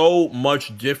so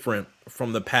much different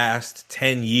from the past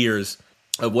 10 years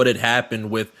of what had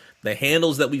happened with the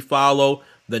handles that we follow,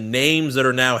 the names that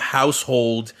are now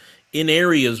household in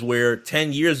areas where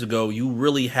 10 years ago you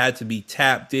really had to be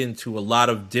tapped into a lot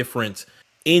of different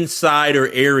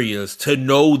insider areas to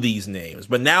know these names.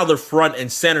 But now they're front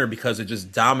and center because it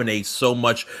just dominates so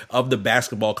much of the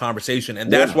basketball conversation.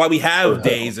 And that's why we have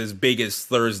days as big as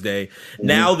Thursday.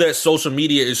 Now that social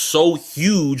media is so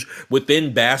huge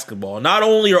within basketball, not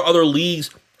only are other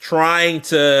leagues trying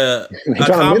to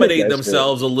accommodate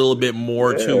themselves a little bit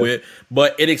more to it,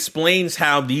 but it explains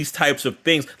how these types of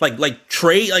things, like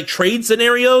trade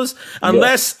scenarios,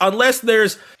 unless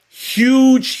there's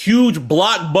huge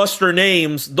blockbuster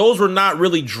names, those were not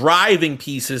really driving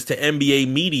pieces to NBA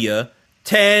media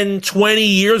 10, 20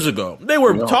 years ago. They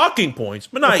were talking points,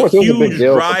 but not huge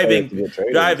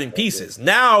driving pieces.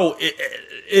 Now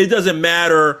it doesn't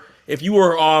matter if you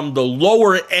were on the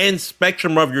lower end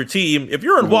spectrum of your team. If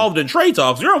you're involved in trade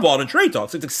talks, you're involved in trade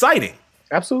talks. It's exciting.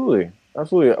 Absolutely.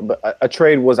 But a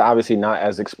trade was obviously not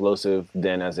as explosive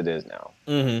then as it is now.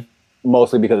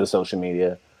 Mostly because of social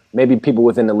media. Maybe people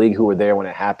within the league who were there when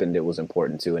it happened, it was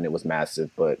important to, and it was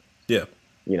massive. But yeah,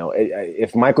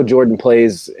 if Michael Jordan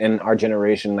plays in our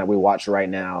generation that we watch right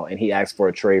now, and he asks for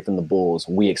a trade from the Bulls,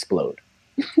 we explode.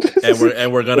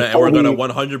 and we're gonna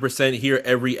 100% hear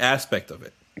every aspect of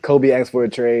it. Kobe asks for a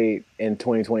trade in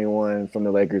 2021 from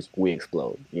the Lakers, we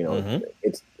explode.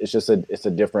 It's just a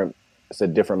different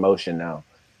motion now.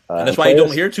 And that's why you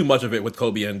don't hear too much of it with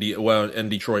Kobe and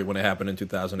Detroit when it happened in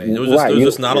 2008. There's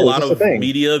just not a lot of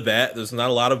media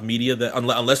that,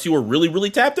 unless you were really, really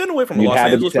tapped into it from a Los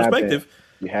Angeles perspective,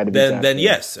 you had to be then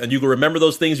yes. And you can remember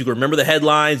those things. You can remember the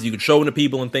headlines. You could show them to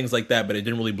people and things like that, but it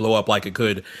didn't really blow up like it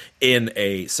could in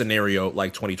a scenario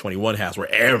like 2021 has,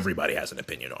 where everybody has an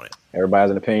opinion on it. Everybody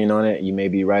has an opinion on it. You may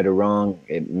be right or wrong.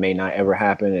 It may not ever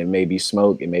happen. It may be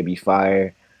smoke. It may be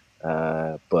fire.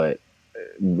 But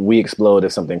we explode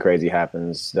if something crazy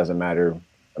happens. Doesn't matter.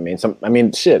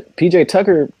 Shit. PJ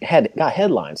Tucker got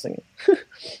headlines singing.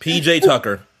 PJ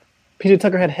Tucker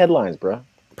had headlines, bro.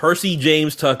 Percy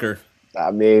James Tucker.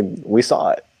 We saw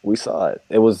it.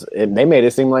 They made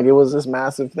it seem like it was this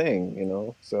massive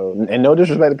thing, So, and no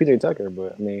disrespect to PJ Tucker,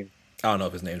 but I don't know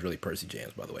if his name's really Percy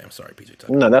James, by the way. I'm sorry, PJ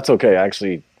Tucker. No, that's okay.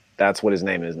 Actually, that's what his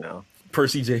name is now.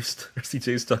 Percy James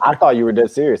Tucker. I thought you were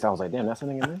dead serious. I was like, damn, that's the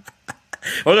name.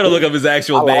 We're going to look up his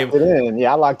actual name.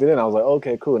 I locked it in. I was like,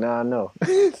 okay, cool. Now I know.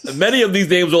 Many of these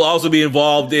names will also be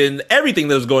involved in everything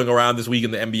that's going around this week in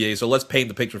the NBA. So let's paint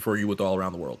the picture for you with all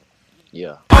around the world.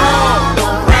 Yeah.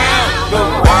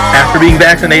 After being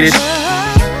vaccinated,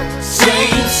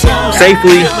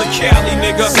 safely,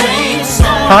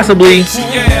 possibly,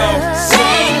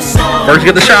 first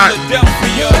get the shot.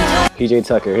 PJ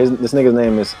Tucker. This nigga's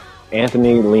name is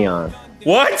Anthony Leon.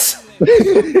 What?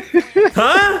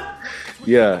 Huh?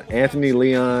 Yeah, Anthony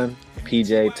Leon,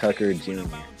 PJ Tucker Jr.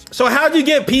 So how'd you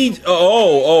get P?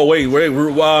 Wait.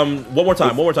 One more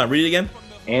time. Read it again.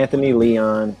 Anthony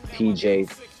Leon,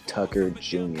 PJ Tucker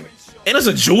Jr. And it's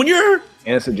a junior?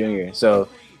 So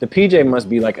the PJ must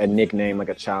be like a nickname, like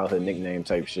a childhood nickname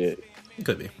type shit. It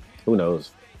could be. Who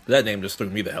knows? That name just threw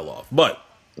me the hell off. But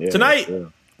tonight,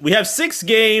 we have 6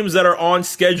 games that are on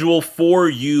schedule for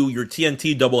you. Your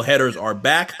TNT doubleheaders are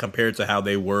back compared to how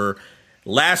they were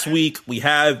last week. We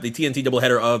have the TNT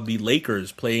doubleheader of the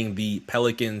Lakers playing the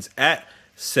Pelicans at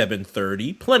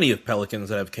 7:30. Plenty of Pelicans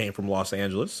that have came from Los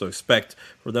Angeles, so expect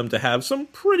for them to have some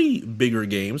pretty bigger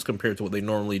games compared to what they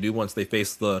normally do once they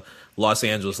face the Los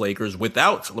Angeles Lakers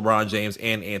without LeBron James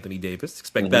and Anthony Davis.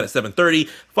 Expect that at 7:30,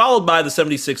 followed by the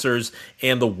 76ers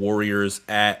and the Warriors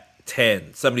at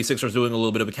 10. 76ers doing a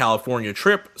little bit of a California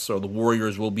trip, so the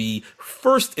Warriors will be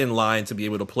first in line to be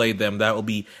able to play them. That will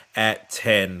be at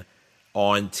 10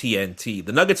 on TNT.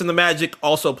 The Nuggets and the Magic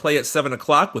also play at 7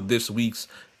 o'clock with this week's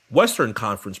Western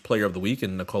Conference Player of the Week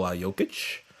in Nikola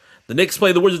Jokic. The Knicks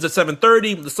play the Wizards at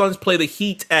 7:30. The Suns play the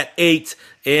Heat at 8.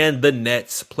 And the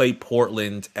Nets play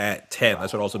Portland at 10. That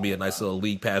should also be a nice little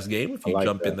League Pass game if you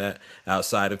jump in that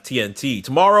outside of TNT.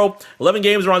 Tomorrow, 11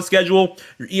 games are on schedule.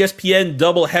 Your ESPN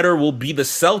doubleheader will be the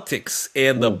Celtics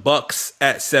and the Bucks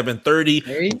at 7:30.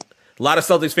 Hey. A lot of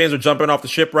Celtics fans are jumping off the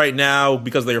ship right now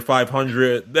because they are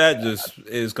 500. That just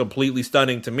is completely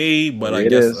stunning to me. But I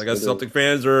guess Celtic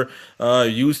fans are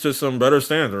used to some better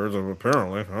standards.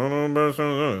 Apparently, I don't know better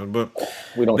standards,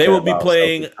 but they will be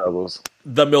playing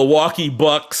the Milwaukee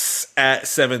Bucks at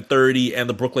 7:30, and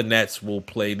the Brooklyn Nets will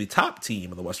play the top team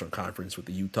in the Western Conference with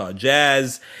the Utah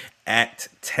Jazz at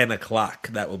 10 o'clock.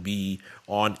 That will be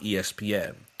on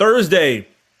ESPN. Thursday.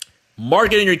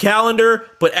 Mark it in your calendar,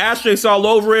 put asterisks all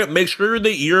over it. Make sure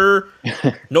that your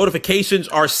notifications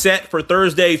are set for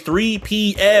Thursday, 3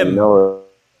 p.m.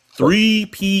 3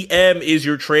 p.m. is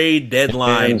your trade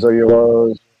deadline. Or your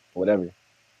lows, whatever.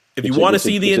 If you want to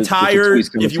see the entire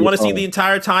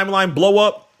timeline blow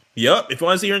up, if you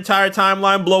want to see your entire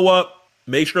timeline blow up,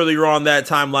 make sure that you're on that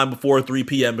timeline before 3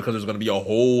 p.m. because there's going to be a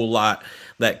whole lot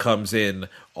that comes in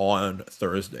on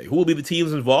Thursday. Who will be the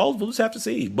teams involved? We'll just have to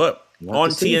see. But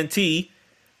on TNT,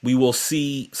 we will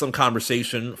see some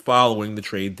conversation following the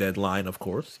trade deadline, of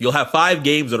course. You'll have 5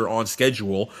 games that are on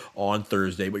schedule on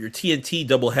Thursday, but your TNT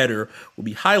doubleheader will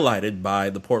be highlighted by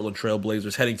the Portland Trail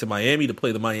Blazers heading to Miami to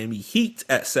play the Miami Heat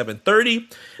at 7:30,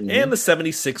 and the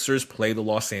 76ers play the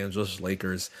Los Angeles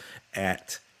Lakers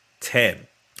at 10.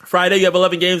 Friday, you have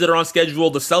 11 games that are on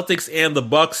schedule. The Celtics and the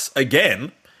Bucks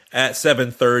again at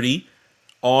 7:30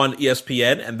 on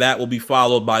ESPN, and that will be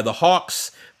followed by the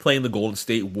Hawks playing the Golden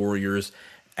State Warriors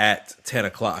at 10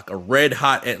 o'clock. A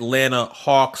red-hot Atlanta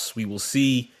Hawks. We will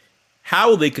see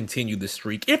how they continue this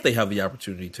streak, if they have the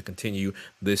opportunity to continue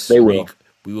this streak. Will.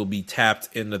 We will be tapped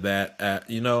into that.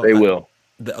 They will.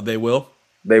 They will?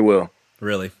 They will.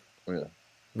 Really? Yeah.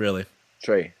 Really?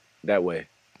 Trey, that way.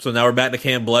 So now we're back to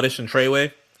Cam Bloodish and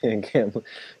Treyway? Cam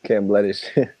Bloodish.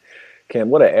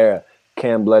 What an era.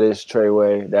 Cam Bloodish,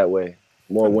 Treyway, that way.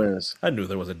 More wins. I knew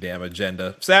there was a damn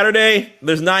agenda. Saturday,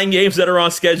 there's 9 games that are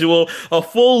on schedule. A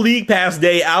full League Pass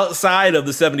day outside of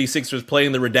the 76ers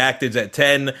playing the Redacteds at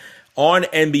 10 on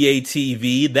NBA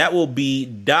TV. That will be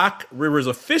Doc Rivers'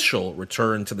 official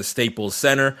return to the Staples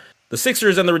Center. The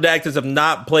Sixers and the Redacteds have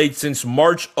not played since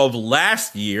March of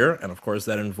last year. And, of course,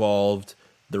 that involved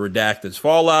the Redacteds'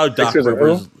 fallout. Doc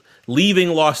Rivers leaving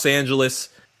Los Angeles.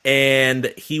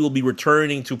 And he will be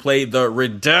returning to play the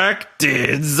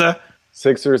Redacteds.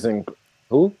 Sixers and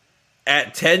who?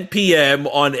 At 10 p.m.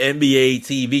 on NBA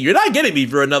TV. You're not getting me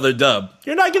for another dub.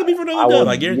 I guarantee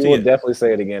you. You will definitely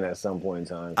say it again at some point in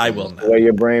time. I will not. The way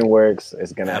your brain works,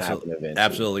 it's going to happen eventually.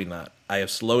 Absolutely not. I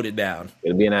have slowed it down.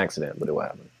 It'll be an accident, but it will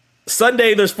happen.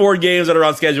 Sunday, there's 4 games that are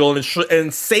on schedule. An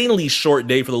insanely short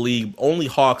day for the league. Only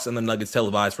Hawks and the Nuggets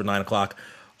televised for 9 o'clock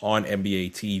on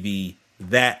NBA TV.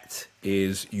 That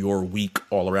is your week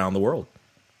all around the world.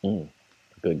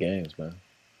 Good games, man.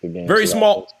 Good games.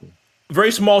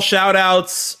 Very small shout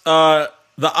outs. The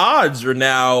odds are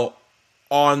now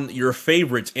on your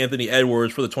favorites, Anthony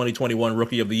Edwards, for the 2021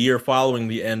 Rookie of the Year following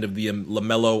the end of the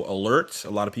LaMelo alert. A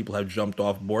lot of people have jumped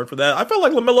off board for that. I felt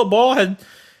like LaMelo Ball had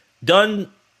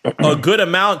done a good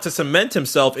amount to cement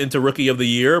himself into Rookie of the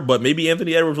Year, but maybe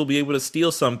Anthony Edwards will be able to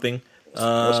steal something.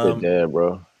 That shit dead,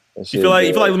 bro. You feel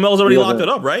like LaMelo's already locked it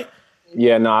up, right?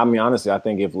 Yeah, no, I mean, honestly, I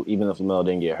think even if LaMelo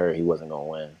didn't get hurt, he wasn't going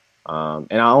to win.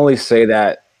 And I only say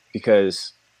that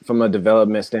because from a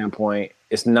development standpoint,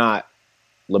 it's not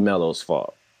LaMelo's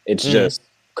fault. It's just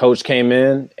coach came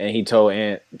in and he told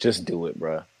Ant, just do it,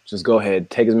 bro. Just go ahead.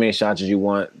 Take as many shots as you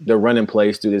want. They're running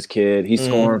plays through this kid. He's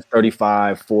scoring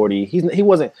 35, 40. He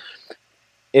was going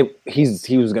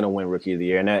to win Rookie of the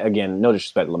Year. And that, again, no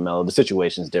disrespect to LaMelo. The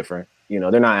situation's different. They're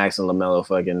not asking LaMelo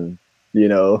fucking,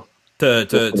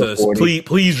 to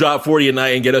please drop 40 a night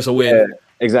and get us a win. Yeah,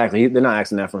 exactly. They're not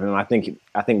asking that from him. I think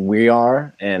we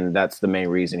are, and that's the main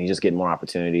reason. He's just getting more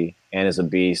opportunity and is a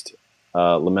beast.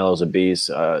 LaMelo's a beast.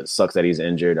 Sucks that he's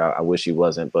injured. I wish he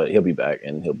wasn't, but he'll be back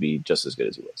and he'll be just as good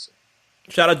as he was.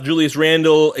 Shout out to Julius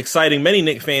Randle, exciting many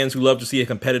Knicks fans who love to see a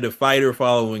competitive fighter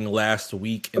following last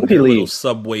week in their little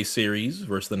Subway series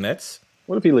versus the Nets.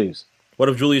 What if he leaves? What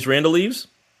if Julius Randle leaves?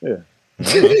 Yeah.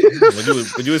 Would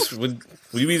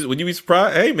you be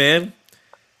surprised? Hey man.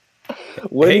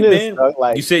 Wouldn't hey man,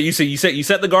 like, you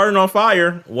set the Garden on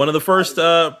fire. One of the first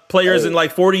players in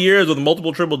like 40 years with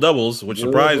multiple triple doubles, which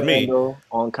surprised me.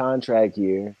 On contract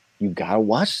year, you gotta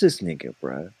watch this nigga,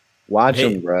 bro. Watch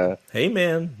him, bro. Hey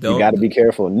man, you gotta be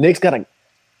careful. Knicks gotta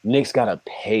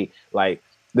pay. Like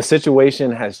the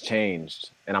situation has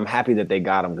changed, and I'm happy that they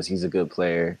got him because he's a good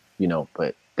player, you know.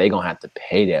 But they gonna have to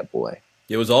pay that boy.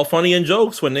 It was all funny and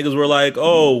jokes when niggas were like,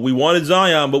 "Oh, we wanted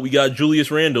Zion, but we got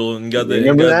Julius Randle and got the."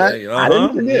 Remember that? I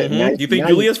didn't forget. Mm-hmm. You think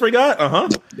Julius forgot?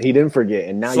 He didn't forget,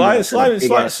 and now slide. Yep.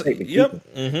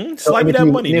 Mm-hmm. So slide me that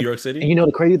money, New York City. And you know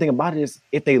the crazy thing about it is,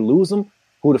 if they lose him,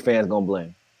 who the fans gonna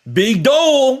blame? Big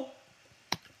Dole.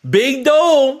 Pay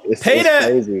that.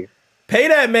 Crazy. Pay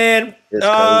that, man. It's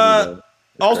crazy, man.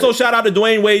 Also, shout out to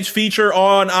Dwayne Wade's feature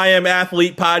on I Am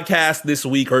Athlete podcast this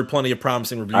week. Heard plenty of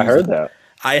promising reviews. I heard that.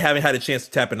 I haven't had a chance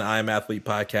to tap into I Am Athlete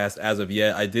podcast as of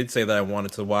yet. I did say that I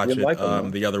wanted to watch it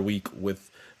the other week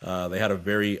with they had a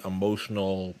very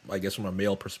emotional, I guess from a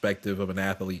male perspective of an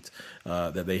athlete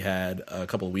that they had a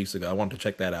couple of weeks ago. I wanted to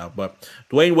check that out. But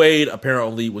Dwayne Wade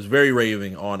apparently was very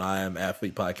raving on I Am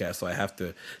Athlete podcast, so I have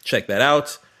to check that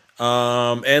out.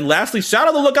 And lastly, shout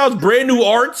out to Lookout's brand new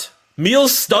art.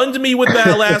 Meals stunned me with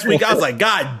that last week. I was like,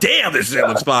 God damn, this shit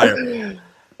looks fire.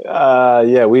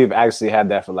 Yeah, we've actually had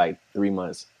that for like 3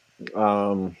 months.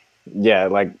 Yeah,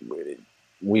 like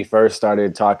we first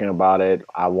started talking about it,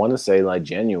 I want to say like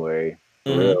January,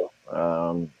 for real.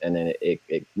 And then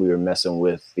we were messing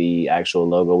with the actual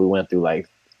logo. We went through like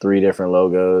 3 different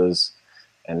logos,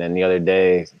 and then the other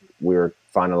day we were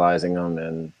finalizing them.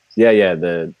 And yeah,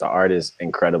 the art is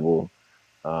incredible.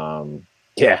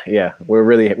 Yeah, we're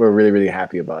really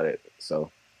happy about it.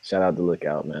 So shout out to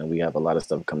Lookout, man. We have a lot of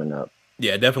stuff coming up.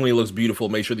 Yeah, it definitely looks beautiful.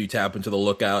 Make sure that you tap into the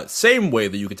Lookout. Same way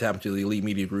that you can tap into the Elite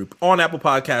Media Group on Apple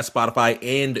Podcasts, Spotify,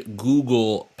 and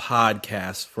Google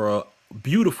Podcasts for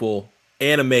beautiful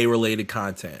anime-related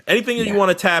content. Anything that you want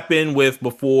to tap in with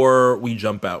before we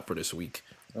jump out for this week?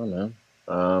 Oh,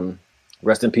 no.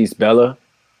 Rest in peace, Bella.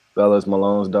 Bella's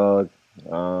Malone's dog.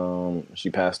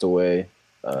 She passed away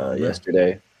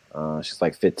yesterday. She's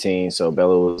like 15, so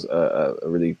Bella was a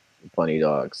really funny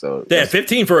dog. So yeah,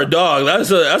 15 for a dog. That's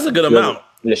a good amount.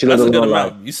 Yeah, that's a good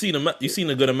amount. You seen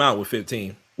a good amount with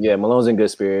 15. Yeah, Malone's in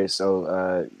good spirits.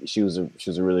 So she was a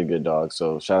really good dog.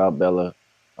 So shout out Bella.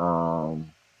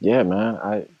 Yeah,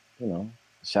 man.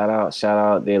 Shout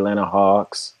out the Atlanta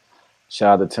Hawks.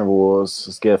 Shout out the Timberwolves.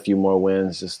 Let's get a few more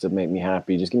wins just to make me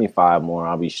happy. Just give me 5 more.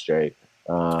 I'll be straight.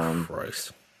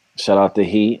 Christ. Shout out the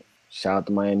Heat. Shout out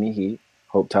the Miami Heat.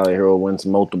 Hope Tyler Hero wins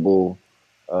multiple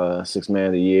 6 Man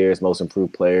of the Year, most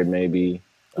improved player, maybe.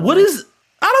 I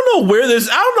don't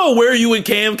know where you and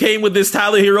Cam came with this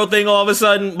Tyler Hero thing all of a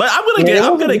sudden, but I'm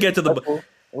gonna get to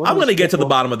the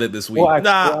bottom of it this week.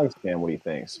 Ask Cam what he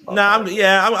thinks. I'm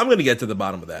gonna get to the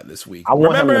bottom of that this week. I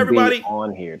want everybody be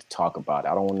on here to talk about it.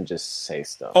 I don't want to just say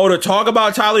stuff. Oh, to talk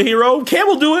about Tyler Hero? Cam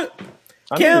will do it.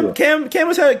 Cam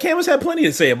has had plenty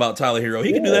to say about Tyler Hero.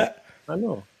 He can do that. I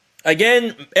know.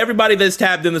 Again, everybody that's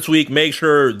tapped in this week, make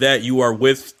sure that you are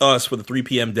with us for the 3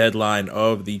 p.m. deadline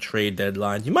of the trade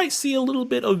deadline. You might see a little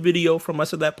bit of video from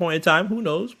us at that point in time. Who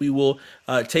knows? We will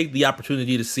take the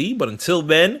opportunity to see. But until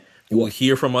then, you will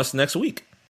hear from us next week.